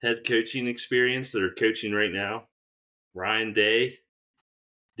head coaching experience that are coaching right now: Ryan Day,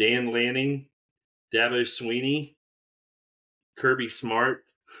 Dan Lanning, Dabo Sweeney, Kirby Smart,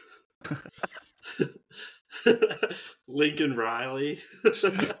 Lincoln Riley.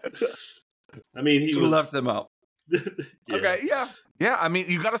 I mean, he left them out. Yeah. Okay, yeah. I mean,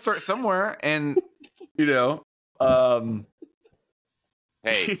 you got to start somewhere, and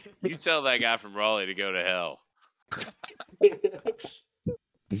Hey, you tell that guy from Raleigh to go to hell.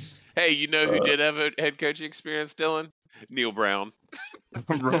 Hey, you know who did have a head coaching experience, Dylan? Neil Brown.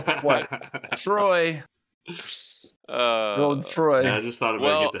 What? Troy. Old Troy. Yeah, I just thought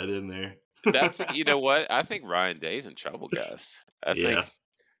about get that in there. That's, you know what? I think Ryan Day's in trouble, guys. I think.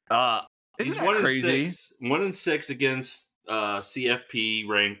 He's 1-6. 1-6 against CFP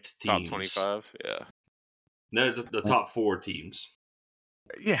ranked teams. Top 25, yeah. No, the top 4 teams.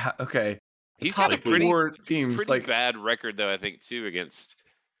 Yeah, okay. He's got a pretty teams, bad record, though, I think, too, against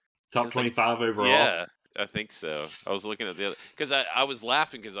top 25 overall. Yeah, I think so. I was looking at the other, because I was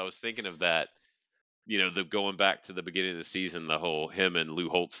laughing because I was thinking of that, the going back to the beginning of the season, the whole him and Lou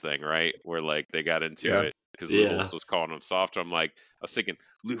Holtz thing, right? Where like they got into it because Lou Holtz was calling him soft. I was thinking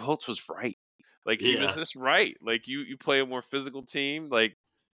Lou Holtz was right. Like he was just right. Like you play a more physical team, like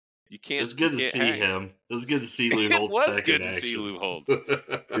you can't. It's good to see him. It was good to see Lou Holtz. It was good to see Lou Holtz.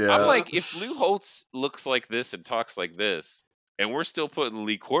 I'm like, if Lou Holtz looks like this and talks like this, and we're still putting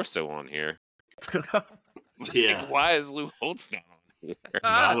Lee Corso on here, why is Lou Holtz not on here?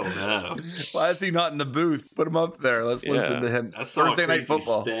 I don't know. Why is he not in the booth? Put him up there. Let's listen to him. I saw Thursday a Night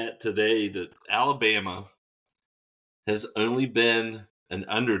Football stat today that Alabama has only been an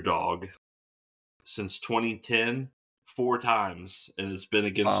underdog since 2010 4 times, and it's been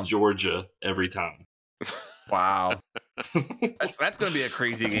against Georgia every time. Wow. that's going to be a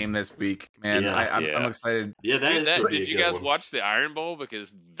crazy game this week, man. I'm excited. Yeah, did you guys watch the Iron Bowl?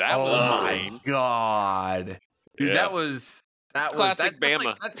 Because that was insane. God. Dude, that was classic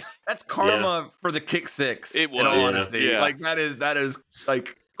Bama. That's karma for the kick 6. It was. In all honesty. Like that is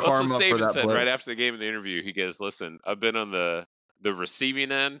like karma. That's what Saban said play. right after the game in the interview. He goes, "Listen, I've been on the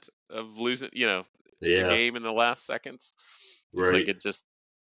receiving end of losing, the game in the last seconds. It's like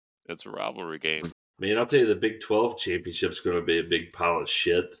it's a rivalry game." Man, I'll tell you, the Big 12 championship's going to be a big pile of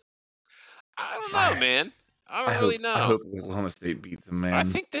shit. I don't know, man. I don't really know. I hope Oklahoma State beats them, man. I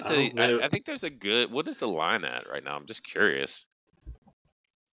think that I think there's a good. What is the line at right now? I'm just curious.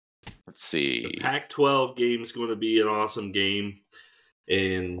 Let's see. The Pac-12 game's going to be an awesome game,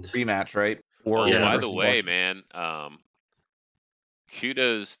 and rematch, right? By the way, man,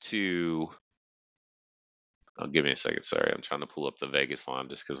 kudos to. Oh, give me a second. Sorry, I'm trying to pull up the Vegas line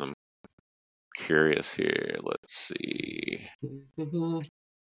just because I'm curious here. Let's see.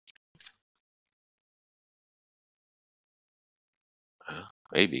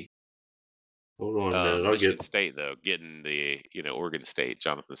 Maybe. Hold on a minute. I'll Michigan get. State though, getting the Oregon State,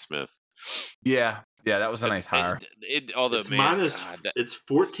 Jonathan Smith. Yeah, that was a nice hire. Although, It's man, minus. God, It's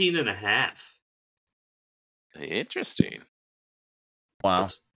 14.5. interesting. Wow.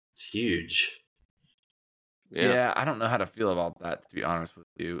 That's huge. Yeah. I don't know how to feel about that, to be honest with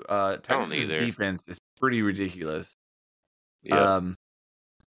you. don't Texas' either. defense is pretty ridiculous. Yeah.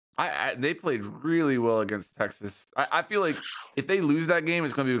 They played really well against Texas. I feel like if they lose that game,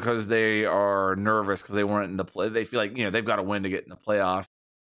 it's going to be because they are nervous because they weren't in the play. They feel like they've got to win to get in the playoff.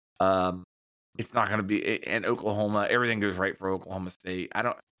 It's not going to be. And Oklahoma, everything goes right for Oklahoma State.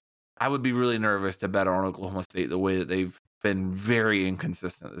 I would be really nervous to bet on Oklahoma State the way that they've been very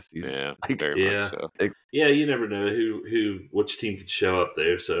inconsistent this season. Yeah, very much so. Yeah, you never know which team could show up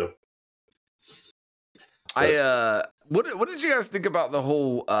there. So, what did you guys think about the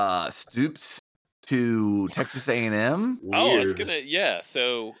whole Stoops to Texas A&M? Oh, it's gonna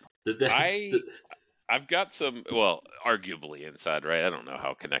So I've got some, well, arguably inside, right? I don't know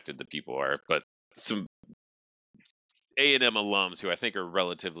how connected the people are, but some A&M alums who I think are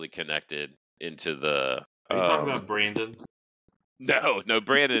relatively connected into the. Are you talking about Brandon? No,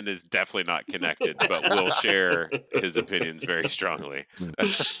 Brandon is definitely not connected, but will share his opinions very strongly.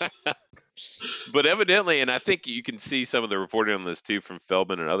 But evidently, and I think you can see some of the reporting on this too from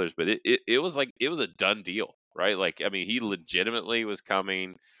Feldman and others, but it was a done deal, right? Like, I mean, he legitimately was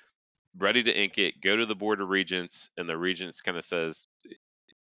coming, ready to ink it, go to the Board of Regents, and the Regents kind of says,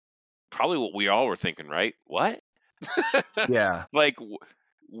 probably what we all were thinking, right? What? Yeah. Like,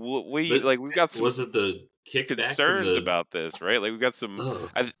 we've got some. Was it the concerns about this, right? Like, we've got some.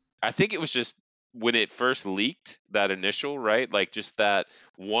 I think it was just when it first leaked, that initial, right? Like, just that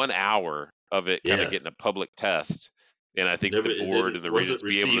 1 hour of it kind of getting a public test, and I think the board and the Regents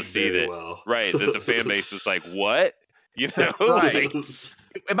be able to see that, right? That the fan base was like, "What?" Right.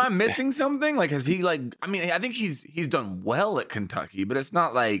 Am I missing something? Like, has he I mean, I think he's done well at Kentucky, but it's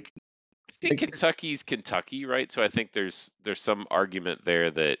not like. I think Kentucky's Kentucky, right? So I think there's some argument there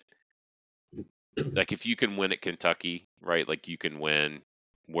that. Like, if you can win at Kentucky, right, like you can win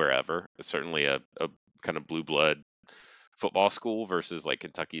wherever. It's certainly a kind of blue blood football school versus like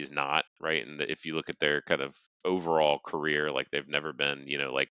Kentucky is not, right? And if you look at their kind of overall career, like they've never been,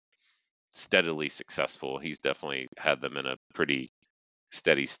 like steadily successful. He's definitely had them in a pretty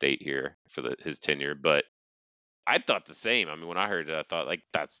steady state here for his tenure. But I thought the same. I mean, when I heard it, I thought, like,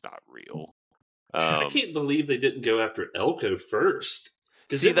 that's not real. I can't believe they didn't go after Elko first.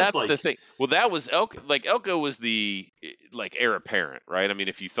 See, that's the thing. Well, that was Elko. Like, Elko was the heir apparent, right? I mean,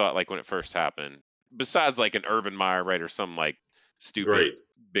 if you thought, like, when it first happened, besides like an Urban Meyer, right, or some like stupid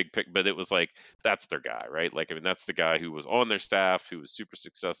big pick, but it was like, that's their guy, right? Like, I mean, that's the guy who was on their staff, who was super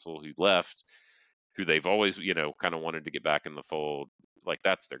successful, who left, who they've always, kind of wanted to get back in the fold. Like,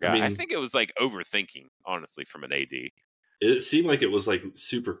 that's their guy. I mean, I think it was like overthinking, honestly, from an AD. It seemed like it was like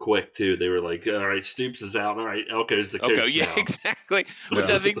super quick too. They were like, "All right, Stoops is out. All right, Elko's the coach." Yeah, now. Exactly. Which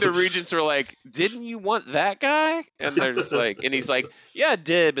I think the Regents were like, "Didn't you want that guy?" And they're just like, and he's like, "Yeah, I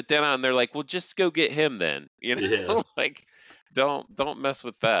did," but then they're like, "Well, just go get him then." Like, don't mess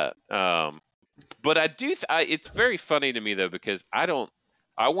with that. But I do. It's very funny to me though, because I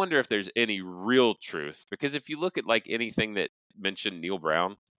wonder if there's any real truth, because if you look at like anything that mentioned Neil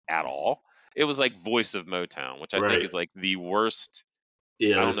Brown at all, it was like Voice of Motown, which I think is like the worst.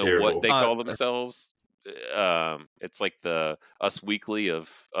 Yeah, I don't know terrible. what they call themselves. It's like the Us Weekly of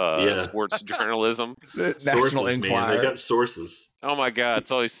sports journalism. National Enquirer. Man, they got sources. Oh my God,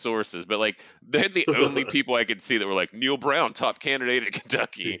 it's always sources. But like, they're the only people I could see that were like, Neil Brown, top candidate at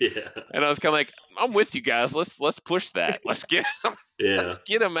Kentucky. Yeah. And I was kind of like, I'm with you guys. Let's push that. Let's get him. Let's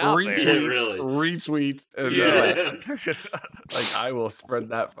get him out there. Retweet. Like, I will spread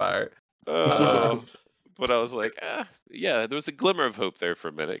that fire. But I was like, there was a glimmer of hope there for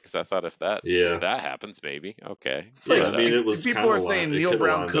a minute, because I thought if that happens, maybe okay. I mean, it was people are saying Neil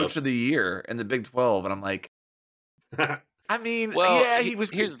Brown Coach of the Year in the Big 12, and I'm like, I mean, he was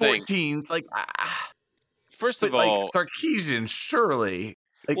 14. Like, first of all, Sarkisian, surely.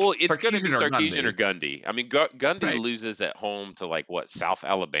 Like, well, it's going to be Sarkisian or Gundy. I mean, Gundy loses at home to like South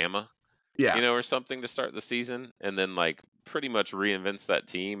Alabama, or something to start the season, and then like pretty much reinvents that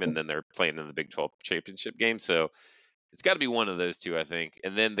team, and then they're playing in the Big 12 championship game. So it's got to be one of those two, I think.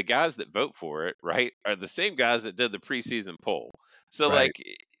 And then the guys that vote for it, right, are the same guys that did the preseason poll. So like,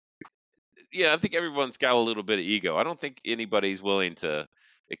 I think everyone's got a little bit of ego. I don't think anybody's willing to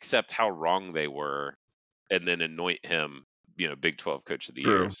accept how wrong they were and then anoint him, Big 12 Coach of the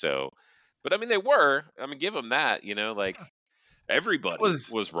Year. So, but I mean, they were. I mean, give them that. Like, everybody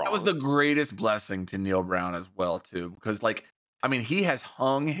was wrong. That was the greatest blessing to Neil Brown as well, too, because like, I mean, he has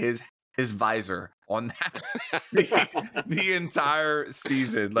hung his his visor on that the entire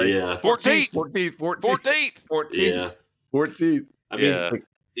season. Like Yeah. 14th. 14th, 14th. 14th, Yeah. 14th. I Yeah.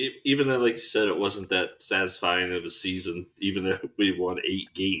 mean, even though, like you said, it wasn't that satisfying of a season, even though we won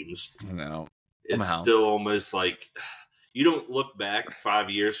 8 games, No, it's somehow. still almost like you don't look back 5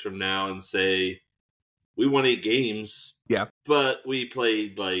 years from now and say, we won 8 games, Yeah. but we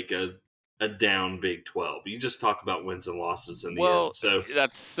played like a down Big 12. You just talk about wins and losses in the end. So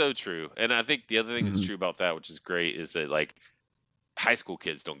that's so true. And I think the other thing that's Mhm. true about that, which is great, is that like high school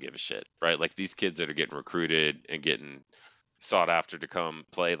kids don't give a shit, right? Like these kids that are getting recruited and getting sought after to come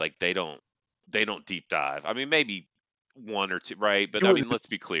play, like they don't deep dive. I mean, maybe 1 or 2, right? But You I wouldn't- mean, let's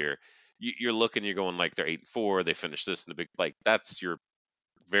be clear. You're looking, you're going like they're 8-4. They finished this in the big, like that's your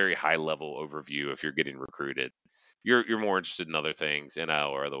very high level overview if you're getting recruited. You're more interested in other things, NIL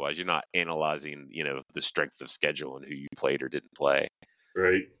or otherwise. You're not analyzing, the strength of schedule and who you played or didn't play.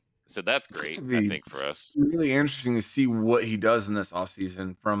 right. So that's It's great, gonna be I think, for us. really interesting to see what he does in this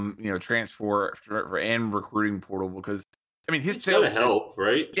offseason from transfer and recruiting portal, because I mean his It's sales gotta help,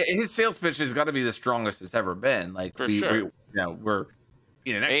 right? Yeah, his sales pitch has got to be the strongest it's ever been. Like For we sure. we're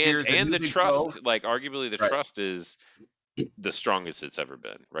next year's a And new the Big trust, 12. like arguably the Right. trust is the strongest it's ever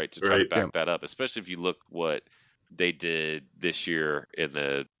been, right? To try Right. to back that up, especially if you look what they did this year in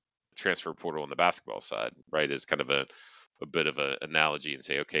the transfer portal on the basketball side, right? As kind of a bit of an analogy and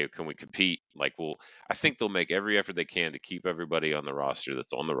say, okay, can we compete? Like, well, I think they'll make every effort they can to keep everybody on the roster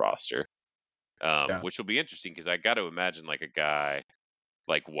that's on the roster, which will be interesting because I got to imagine like a guy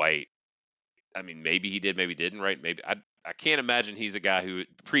like White. I mean, maybe he did, maybe didn't, right? Maybe I can't imagine he's a guy who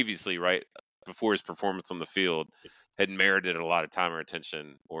previously, right, before his performance on the field, had merited a lot of time or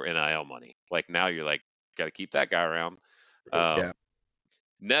attention or NIL money. Like now you're like, got to keep that guy around. Yeah.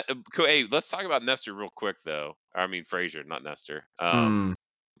 Hey, let's talk about Nestor real quick, though. I mean, Frazier, not Nestor.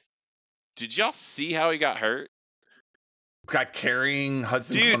 Did y'all see how he got hurt? Got carrying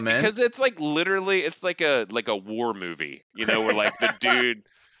Hudson Dude, Clement. because it's like literally, it's like a war movie, where like the dude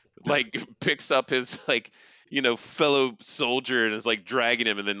like picks up his like fellow soldier and is like dragging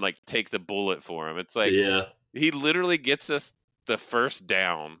him and then like takes a bullet for him. It's like Yeah. he literally gets us the first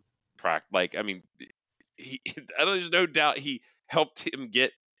down. Like I mean, there's no doubt he helped him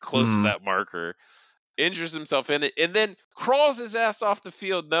get close to that marker, injures himself in it, and then crawls his ass off the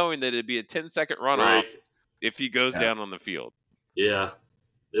field knowing that it'd be a 10-second runoff Right. if he goes down on the field. Yeah.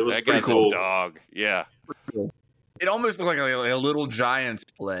 It was That pretty guy's cool. a dog. Yeah. It almost looked like a little Giants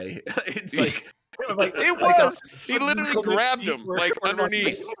play. It's like it was like It like was. He Hudson literally Clement's grabbed feet him were- like were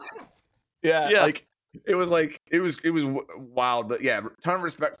underneath. Yeah, Yeah. like it was wild, but yeah, ton of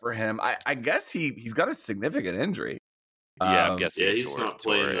respect for him. I guess he's got a significant injury. Yeah, I'm guessing yeah, he he's tore not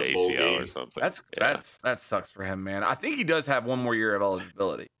playing the bowl ACL game. or something. That sucks for him, man. I think he does have one more year of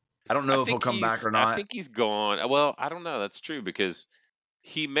eligibility. I don't know if he'll come back or not. I think he's gone. Well, I don't know. That's true because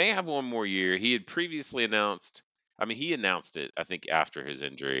he may have one more year. He had previously announced. I mean, he announced it. I think after his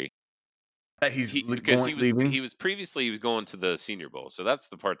injury, That he's because leaving. he was going to the Senior Bowl. So that's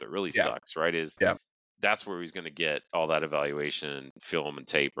the part that really sucks, right? Is that's where he's going to get all that evaluation, film, and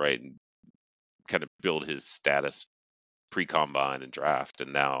tape, right, and kind of build his status pre-combine and draft.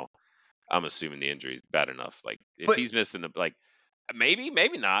 And now I'm assuming the injury is bad enough. Like if he's missing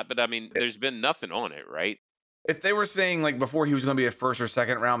maybe not, but I mean, there's been nothing on it, right? If they were saying like before he was going to be a first or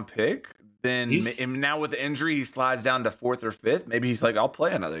second round pick, then and now with the injury he slides down to fourth or fifth. Maybe he's like, I'll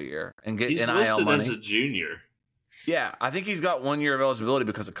play another year and get He's NIL listed money. as a junior. Yeah, I think he's got 1 year of eligibility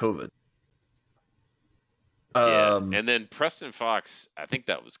because of COVID. Yeah, and then Preston Fox, I think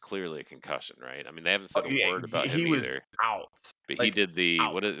that was clearly a concussion, right? I mean, they haven't said a word about him was either. Out, but like, he did the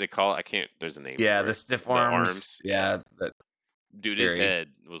out. what do they call it? I can't. There's a name. Yeah, for the it. stiff The arms. Yeah, that dude, his head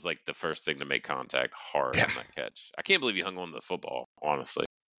was like the first thing to make contact hard on that catch. I can't believe he hung on to the football. Honestly.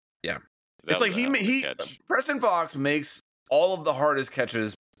 Yeah, That it's was like a hell of a catch. Preston Fox makes all of the hardest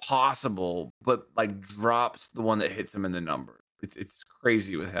catches possible, but like drops the one that hits him in the number. It's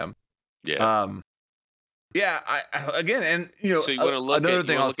crazy with him. Yeah. Yeah. I again, and So you want to look another at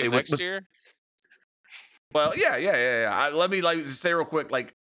thing I'll say next year? Well, yeah. Let me say real quick,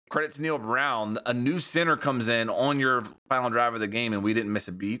 like credit to Neil Brown. A new center comes in on your final drive of the game, and we didn't miss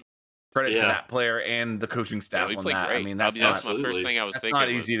a beat. Credit to that player and the coaching staff he on played that. Great. I mean, that's my first thing I was thinking. Not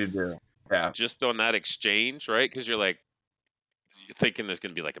easy to do. Yeah, just on that exchange, right? Because you're thinking there's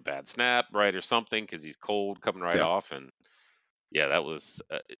going to be like a bad snap, right, or something, because he's cold coming right off, and that was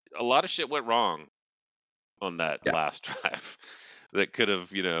a lot of shit went wrong on that last drive. that could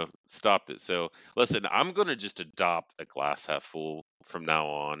have, stopped it. So listen, I'm going to just adopt a glass half full from now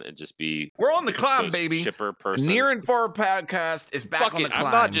on and just be We're on the climb, most baby. chipper The person. Near and Far podcast is back Fuck on the it, climb.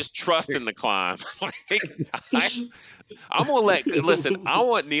 I'm not just trusting the climb. I'm going to listen, I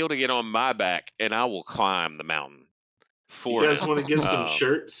want Neil to get on my back and I will climb the mountain for You guys him. want to get some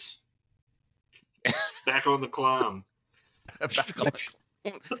shirts? Back on the climb.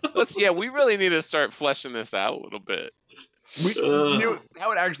 We really need to start fleshing this out a little bit. That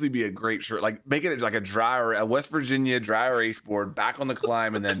would actually be a great shirt. Like make it like a West Virginia dry erase board, back on the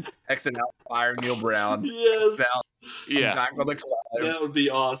climb, and then exit out, fire Neil Brown. Yes. Out, yeah. Back on the climb. That would be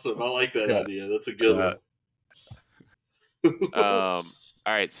awesome. I like that idea. That's a good one. All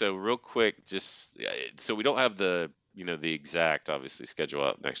right. So real quick, so we don't have the exact obviously schedule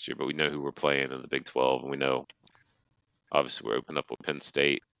out next year, but we know who we're playing in the Big 12, and we know obviously we're opening up with Penn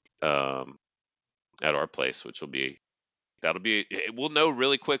State at our place, which we'll know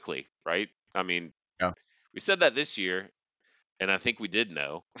really quickly, right? I mean, we said that this year, and I think we did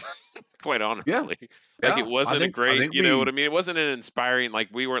know, quite honestly. Yeah. It wasn't a great, you know what I mean? It wasn't an inspiring, like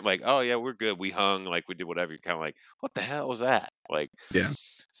we weren't like, oh yeah, we're good. We hung, like we did whatever. You're kind of like, what the hell was that? Like, yeah.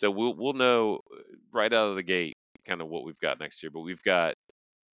 So we'll know right out of the gate kind of what we've got next year. But we've got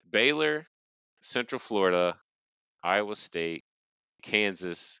Baylor, Central Florida, Iowa State,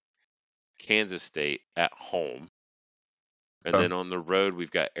 Kansas State at home. And then on the road,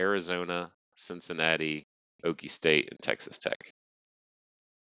 we've got Arizona, Cincinnati, Okie State, and Texas Tech.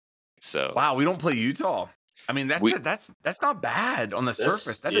 So wow, we don't play Utah. I mean, that's not bad on the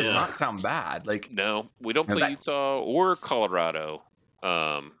surface. That does not sound bad. Like no, we don't play Utah or Colorado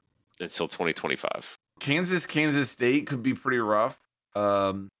until 2025. Kansas State could be pretty rough.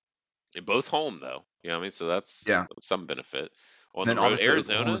 In both home though, I mean, so that's some benefit. On the road,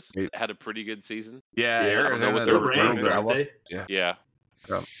 Arizona's had a pretty good season. Yeah, I don't know what their return. Yeah.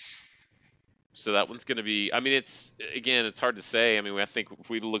 So that one's going to be. I mean, it's hard to say. I mean, I think if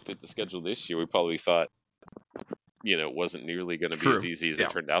we looked at the schedule this year, we probably thought, it wasn't nearly going to be as easy as it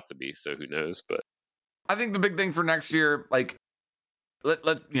turned out to be. So who knows? But I think the big thing for next year, like,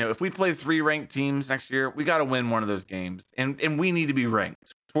 if we play 3 ranked teams next year, we got to win one of those games, and we need to be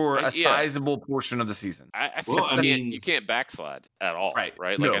ranked for a sizable portion of the season. I think you can't backslide at all, right?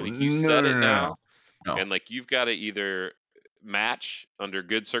 Like I think you said it now, and like you've got to either match under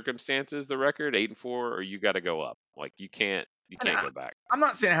good circumstances the record 8-4, or you got to go up. Like you can't go back. I'm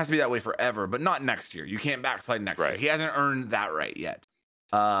not saying it has to be that way forever, but not next year. You can't backslide next year. He hasn't earned that right yet.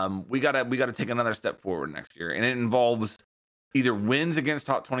 We gotta take another step forward next year, and it involves either wins against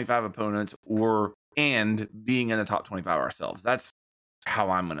top 25 opponents and being in the top 25 ourselves. That's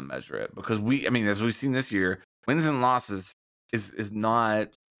how I'm going to measure it, because as we've seen this year, wins and losses is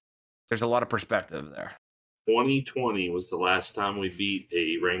not. There's a lot of perspective there. 2020 was the last time we beat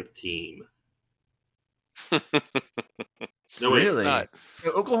a ranked team. No, really?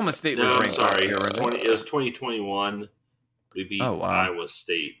 Oklahoma State was ranked. I'm sorry. It was 2021. We beat Iowa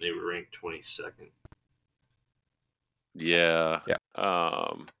State. They were ranked 22nd. Yeah.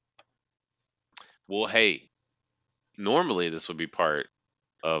 Well, hey, normally this would be part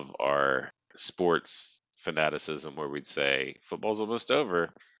of our sports fanaticism where we'd say football's almost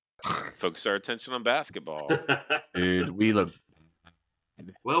over. Focus our attention on basketball. Dude, we look.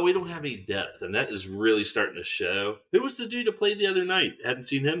 Well, we don't have any depth, and that is really starting to show. Who was the dude that played the other night? Hadn't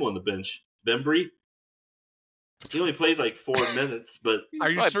seen him on the bench. Bembry? He only played like 4 minutes, but are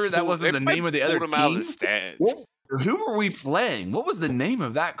you sure that wasn't the name of the other team? Out of the stands. Who were we playing? What was the name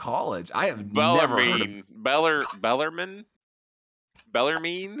of that college? I have never heard of Bellarmine.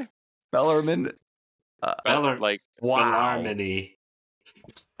 Bellarmine. Like Bellarmine.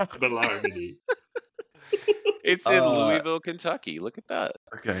 Bellarmine. It's in Louisville, Kentucky. Look at that.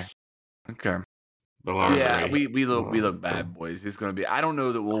 Okay. Bellarmine. Yeah, we look bad, boys. It's going to be. I don't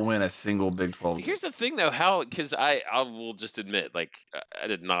know that we'll win a single Big 12. Here's the thing, though, because I will just admit, like, I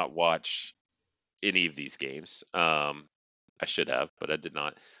did not watch any of these games. I should have, but I did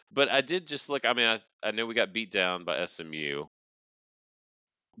not. But I did just look. I mean, I know we got beat down by SMU.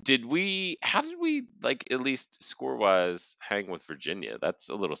 How did we, like, at least score-wise, hang with Virginia? That's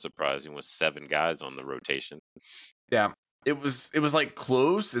a little surprising with 7 guys on the rotation. Yeah, it was like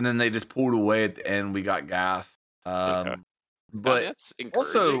close, and then they just pulled away at the end. We got gas. Okay. But that's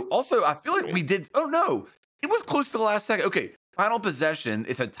encouraging. Also, I feel like we did. Oh no, it was close to the last second. Okay, final possession.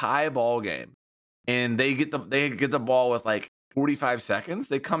 It's a tie ball game, and they get the ball with like 45 seconds.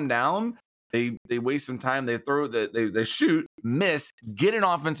 They come down. They waste some time. They throw they shoot, miss, get an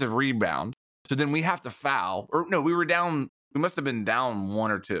offensive rebound. So then we have to foul. Or no, we were down. We must have been down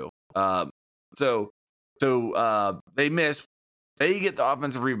 1 or 2. So they miss. They get the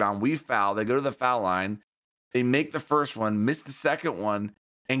offensive rebound. We foul. They go to the foul line. They make the first one, miss the second one,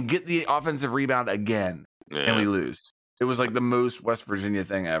 and get the offensive rebound again, and we lose. It was like the most West Virginia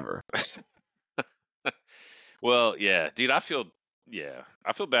thing ever. Well, yeah, dude, I feel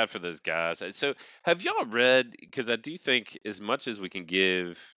bad for those guys. So, have y'all read? Because I do think as much as we can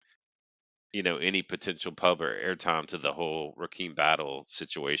give, any potential pub or airtime to the whole Rakeem Battle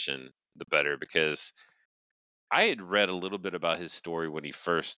situation, the better. Because I had read a little bit about his story when he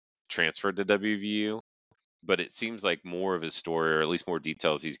first transferred to WVU, but it seems like more of his story, or at least more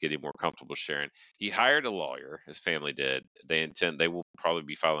details, he's getting more comfortable sharing. He hired a lawyer, his family did. They will probably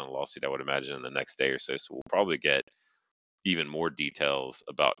be filing a lawsuit, I would imagine, in the next day or so. So we'll probably get even more details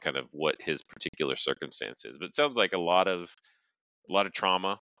about kind of what his particular circumstance is. But it sounds like a lot of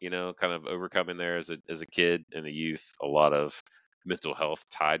trauma, kind of overcoming there as a kid and a youth, a lot of mental health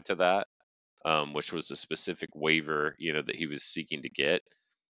tied to that, which was a specific waiver, that he was seeking to get.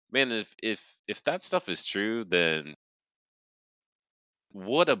 Man, if that stuff is true, then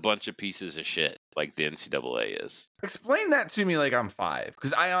what a bunch of pieces of shit like the NCAA is. Explain that to me like I'm 5,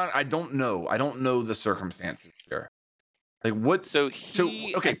 because I don't know. I don't know the circumstances here. Like what?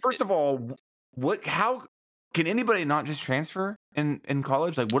 Okay. First of all, how can anybody not just transfer in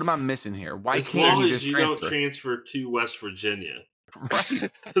college? Like, what am I missing here? Why as can't long you as just you transfer? don't transfer to West Virginia? Right.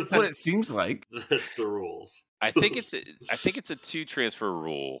 That's what it seems like. That's the rules. I think it's a 2 transfer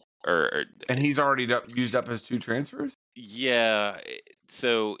rule, and he's already used up his 2 transfers. Yeah.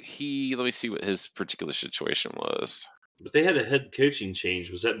 So let me see what his particular situation was. But they had a head coaching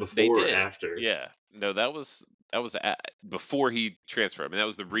change. Was that before or after? Yeah. No, that was before he transferred. I mean, that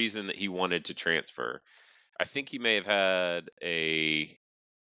was the reason that he wanted to transfer. I think he may have had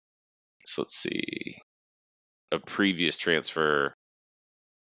let's see, a previous transfer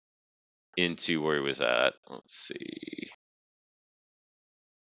into where he was at. Let's see.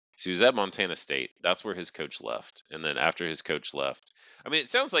 So he was at Montana State. That's where his coach left. And then after his coach left, I mean, it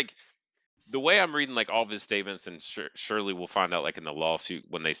sounds like the way I'm reading like all of his statements, and surely we'll find out like in the lawsuit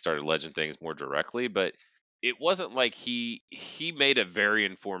when they started alleging things more directly, but it wasn't like he made a very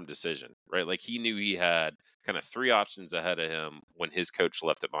informed decision, right? Like he knew he had kind of 3 options ahead of him when his coach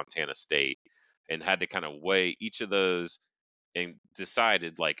left at Montana State, and had to kind of weigh each of those and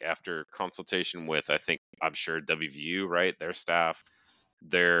decided, like, after consultation with, I'm sure WVU, right, their staff,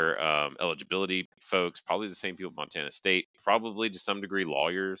 their eligibility folks, probably the same people at Montana State, probably to some degree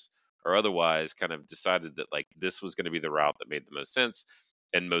lawyers or otherwise, kind of decided that like this was going to be the route that made the most sense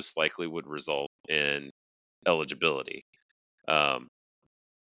and most likely would result in eligibility.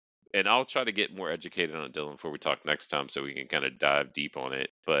 And I'll try to get more educated on it, Dylan, before we talk next time, so we can kind of dive deep on it.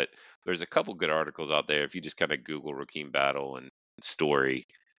 But there's a couple good articles out there if you just kind of Google Rakeem Battle and story,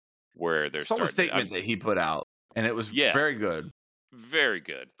 where they're starting. It's a statement that he put out, and it was very good. Very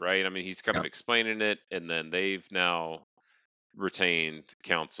good, right? I mean, he's kind of explaining it, and then they've now retained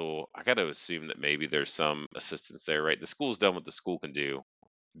counsel. I got to assume that maybe there's some assistance there, right? The school's done what the school can do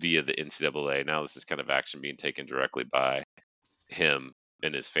via the NCAA. Now this is kind of action being taken directly by him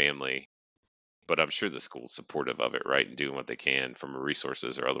and his family, but I'm sure the school's supportive of it, right, and doing what they can from a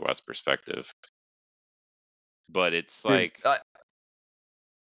resources or otherwise perspective. But it's like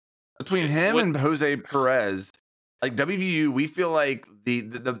between him and Jose Perez, like WVU, we feel like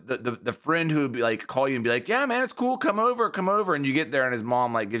the friend who would be like call you and be like, yeah, man, it's cool, come over, and you get there and his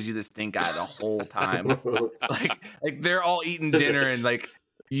mom like gives you the stink eye the whole time. like they're all eating dinner and like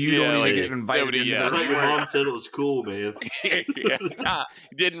you don't even get invited. I thought your mom said it was cool, man. You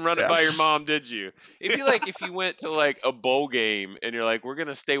didn't run it by your mom, did you? It'd be like if you went to like a bowl game and you're like, we're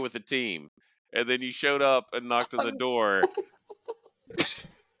gonna stay with the team, and then you showed up and knocked on the door.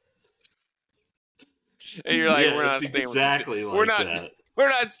 And you're like, we're not staying exactly with the team. Like We're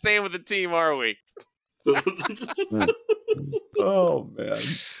not staying with the team, are we? Oh man.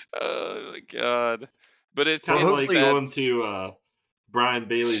 Oh my god. But it's like going to Brian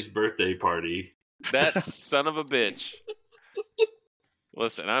Bailey's birthday party. That son of a bitch.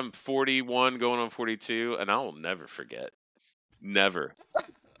 Listen, I'm 41 going on 42, and I will never forget. Never.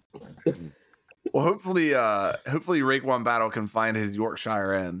 Well, hopefully Raekwon Battle can find his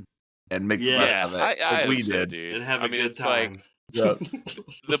Yorkshire end and make the best of it. I we did, did, dude. And have a good time.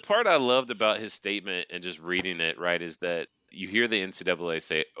 The part I loved about his statement and just reading it, right, is that you hear the NCAA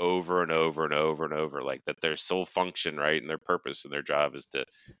say over and over and over and over, like that their sole function, right, and their purpose and their job is to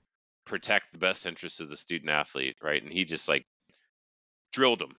protect the best interests of the student athlete, right? And he just like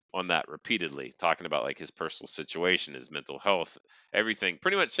drilled him on that repeatedly, talking about like his personal situation, his mental health, everything,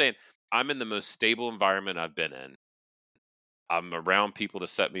 pretty much saying, I'm in the most stable environment I've been in. I'm around people to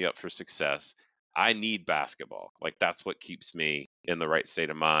set me up for success. I need basketball. Like, that's what keeps me in the right state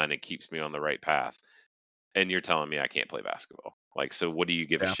of mind and keeps me on the right path. And you're telling me I can't play basketball. Like, so what do you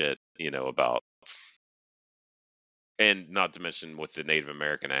give a shit, about? And not to mention with the Native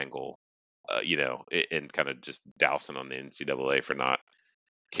American angle, and kind of just dousing on the NCAA for not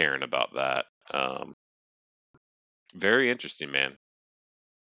caring about that. Very interesting, man.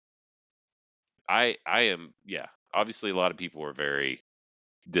 I am, obviously a lot of people are very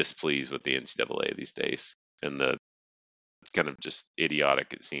displeased with the NCAA these days and the kind of just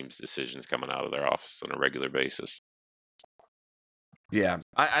idiotic, it seems, decisions coming out of their office on a regular basis. Yeah,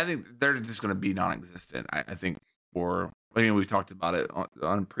 I think they're just going to be non-existent. I think we've talked about it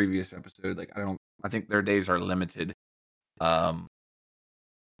on a previous episode. Like, I think their days are limited. And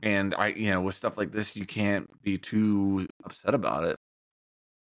with stuff like this, you can't be too upset about it.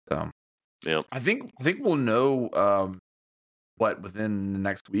 So, yeah, I think we'll know within the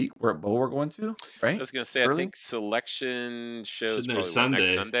next week what bowl we're going to, right? I was gonna say, I think selection shows probably next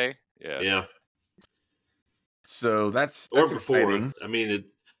Sunday. Yeah. So that's or before. Exciting. I mean,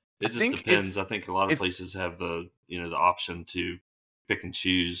 it just depends. I think a lot of places have the the option to pick and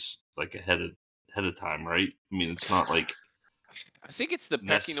choose like ahead of time, right? I mean, it's not like I think it's the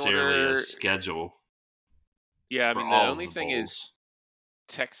pecking necessarily order a schedule. Yeah, I mean, the only thing is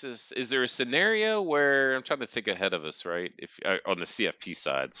Texas. Is there a scenario where I'm trying to think ahead of us, right? If on the CFP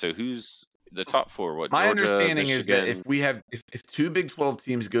side, so who's the top four? What my Georgia, understanding Michigan? is that if two Big 12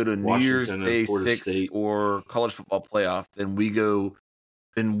 teams go to New Year's Day 6 or college football playoff, then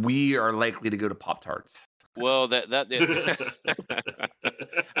we are likely to go to Pop-Tarts. Well, that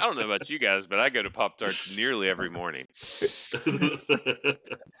I don't know about you guys, but I go to Pop-Tarts nearly every morning.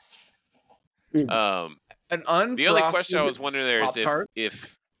 The only question I was wondering there is Pop-Tart?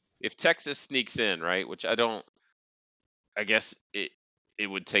 if Texas sneaks in, right? Which I guess it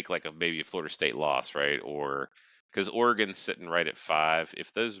would take like maybe a Florida State loss, right? Or because Oregon's sitting right at 5.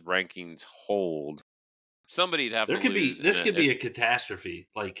 If those rankings hold, somebody'd have to lose. This could be a catastrophe.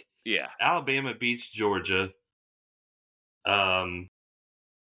 Like, Alabama beats Georgia. Oregon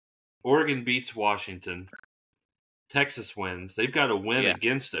beats Washington. Texas wins. They've got to win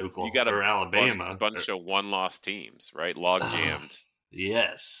against Oklahoma or Alabama. Bunch of one-loss teams, right? Log jammed.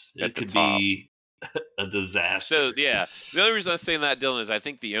 Yes, it could be a disaster. So the only reason I'm saying that, Dylan, is I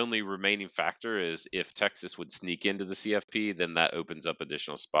think the only remaining factor is if Texas would sneak into the CFP, then that opens up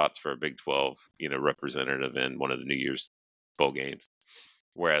additional spots for a Big 12, representative in one of the New Year's bowl games.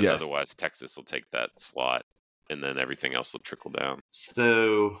 Whereas otherwise, Texas will take that slot, and then everything else will trickle down.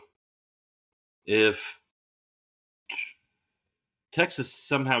 So if Texas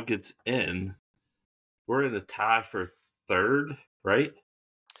somehow gets in, we're in a tie for third, right?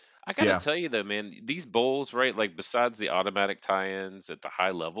 I gotta tell you though, man, these bowls, right? Like besides the automatic tie-ins at the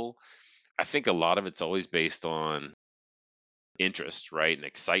high level, I think a lot of it's always based on interest, right, and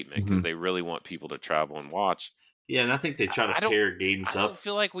excitement because they really want people to travel and watch. Yeah, and I think they try to pair games up. I don't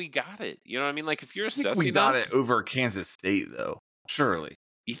feel like we got it. You know what I mean? Like if you're assessing we got it over Kansas State, though. Surely.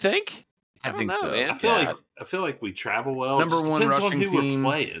 You think? I think so. Man. I feel like we travel well. Number one depends rushing on who team. we're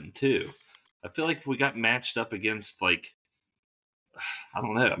playing too. I feel like if we got matched up against I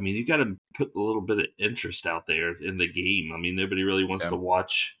don't know. I mean, you got to put a little bit of interest out there in the game. I mean, nobody really wants to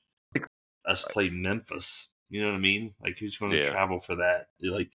watch us play Memphis. You know what I mean? Like, who's going to travel for that?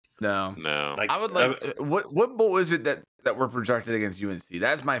 No. Like, I would like. What bowl is it that we're projected against UNC?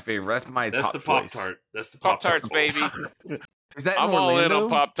 That's my favorite. That's my top choice. Pop-Tart. That's the Pop-Tarts, baby. Is that I'm all in on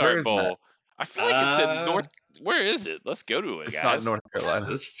Pop-Tart Bowl. That? I feel like it's in North. Where is it? Let's go to it, guys. It's not North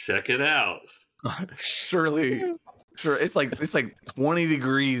Carolina. Let's check it out. Surely. Sure, it's like 20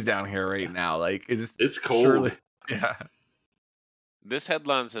 degrees down here right now. Like it's cold. Surely, yeah. This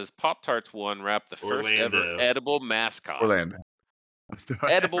headline says Pop-Tarts won wrapped the first ever edible mascot. Orlando.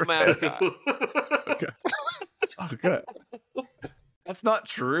 Edible mascot. Okay. That's not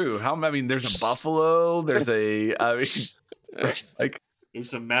true. There's a buffalo. There's a.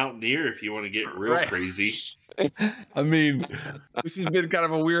 There's a mountaineer if you want to get real crazy. I mean, this has been kind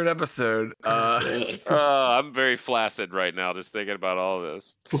of a weird episode. I'm very flaccid right now just thinking about all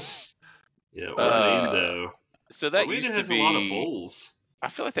this. Yeah, Orlando. So that used to be a lot of bowls. I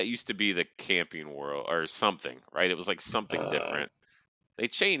feel like that used to be the Camping World or something, right? It was like something different. They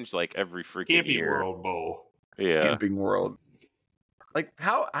changed like every freaking Camping year. World Bowl. Yeah. Camping World. Like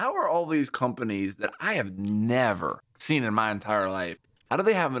how are all these companies that I have never seen in my entire life? How do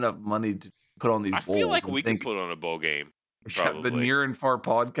they have enough money to put on these bowls? I feel like we could put on a bowl game. Probably. The Near and Far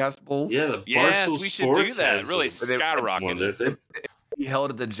Podcast Bowl? Yeah, the Yes, we should do that. Has really skyrocket this. We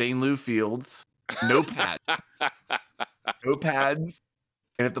held at the Jane Lou Fields. No pads. No pads.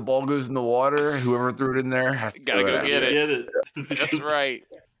 And if the ball goes in the water, whoever threw it in there has to Gotta throw go it out. get it. Get it. That's right.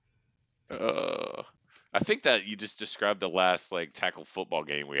 I think that you just described the last like tackle football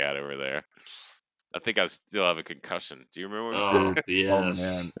game we had over there. I think I still have a concussion. Do you remember? Oh, Oh yes.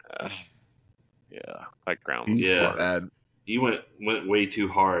 man, Yeah, that ground was Yeah. hard. bad. You went way too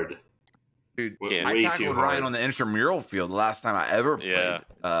hard. Dude, Can't- I Way too tackled hard. Ryan on the intramural field the last time I ever played. Yeah,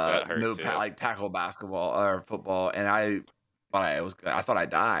 that hurt no too. like tackle basketball or football, and I thought I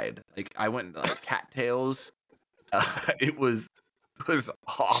died. Like I went into like cattails. It was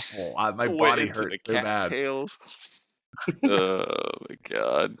awful. My Went body into hurt the so bad. cattails. Oh my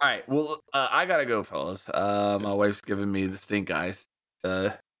god. All right, well, I gotta go, fellas. My wife's giving me the stink eyes.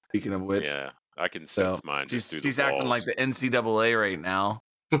 Speaking of which, Yeah, I can so sense mine just through she's the acting like walls. the NCAA right now,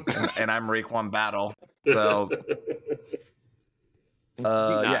 and I'm Raekwon Battle. So,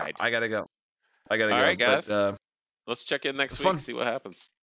 yeah, Denied. I gotta go. I gotta All go. right, guys. But Let's check in next it's week, fun. see what happens.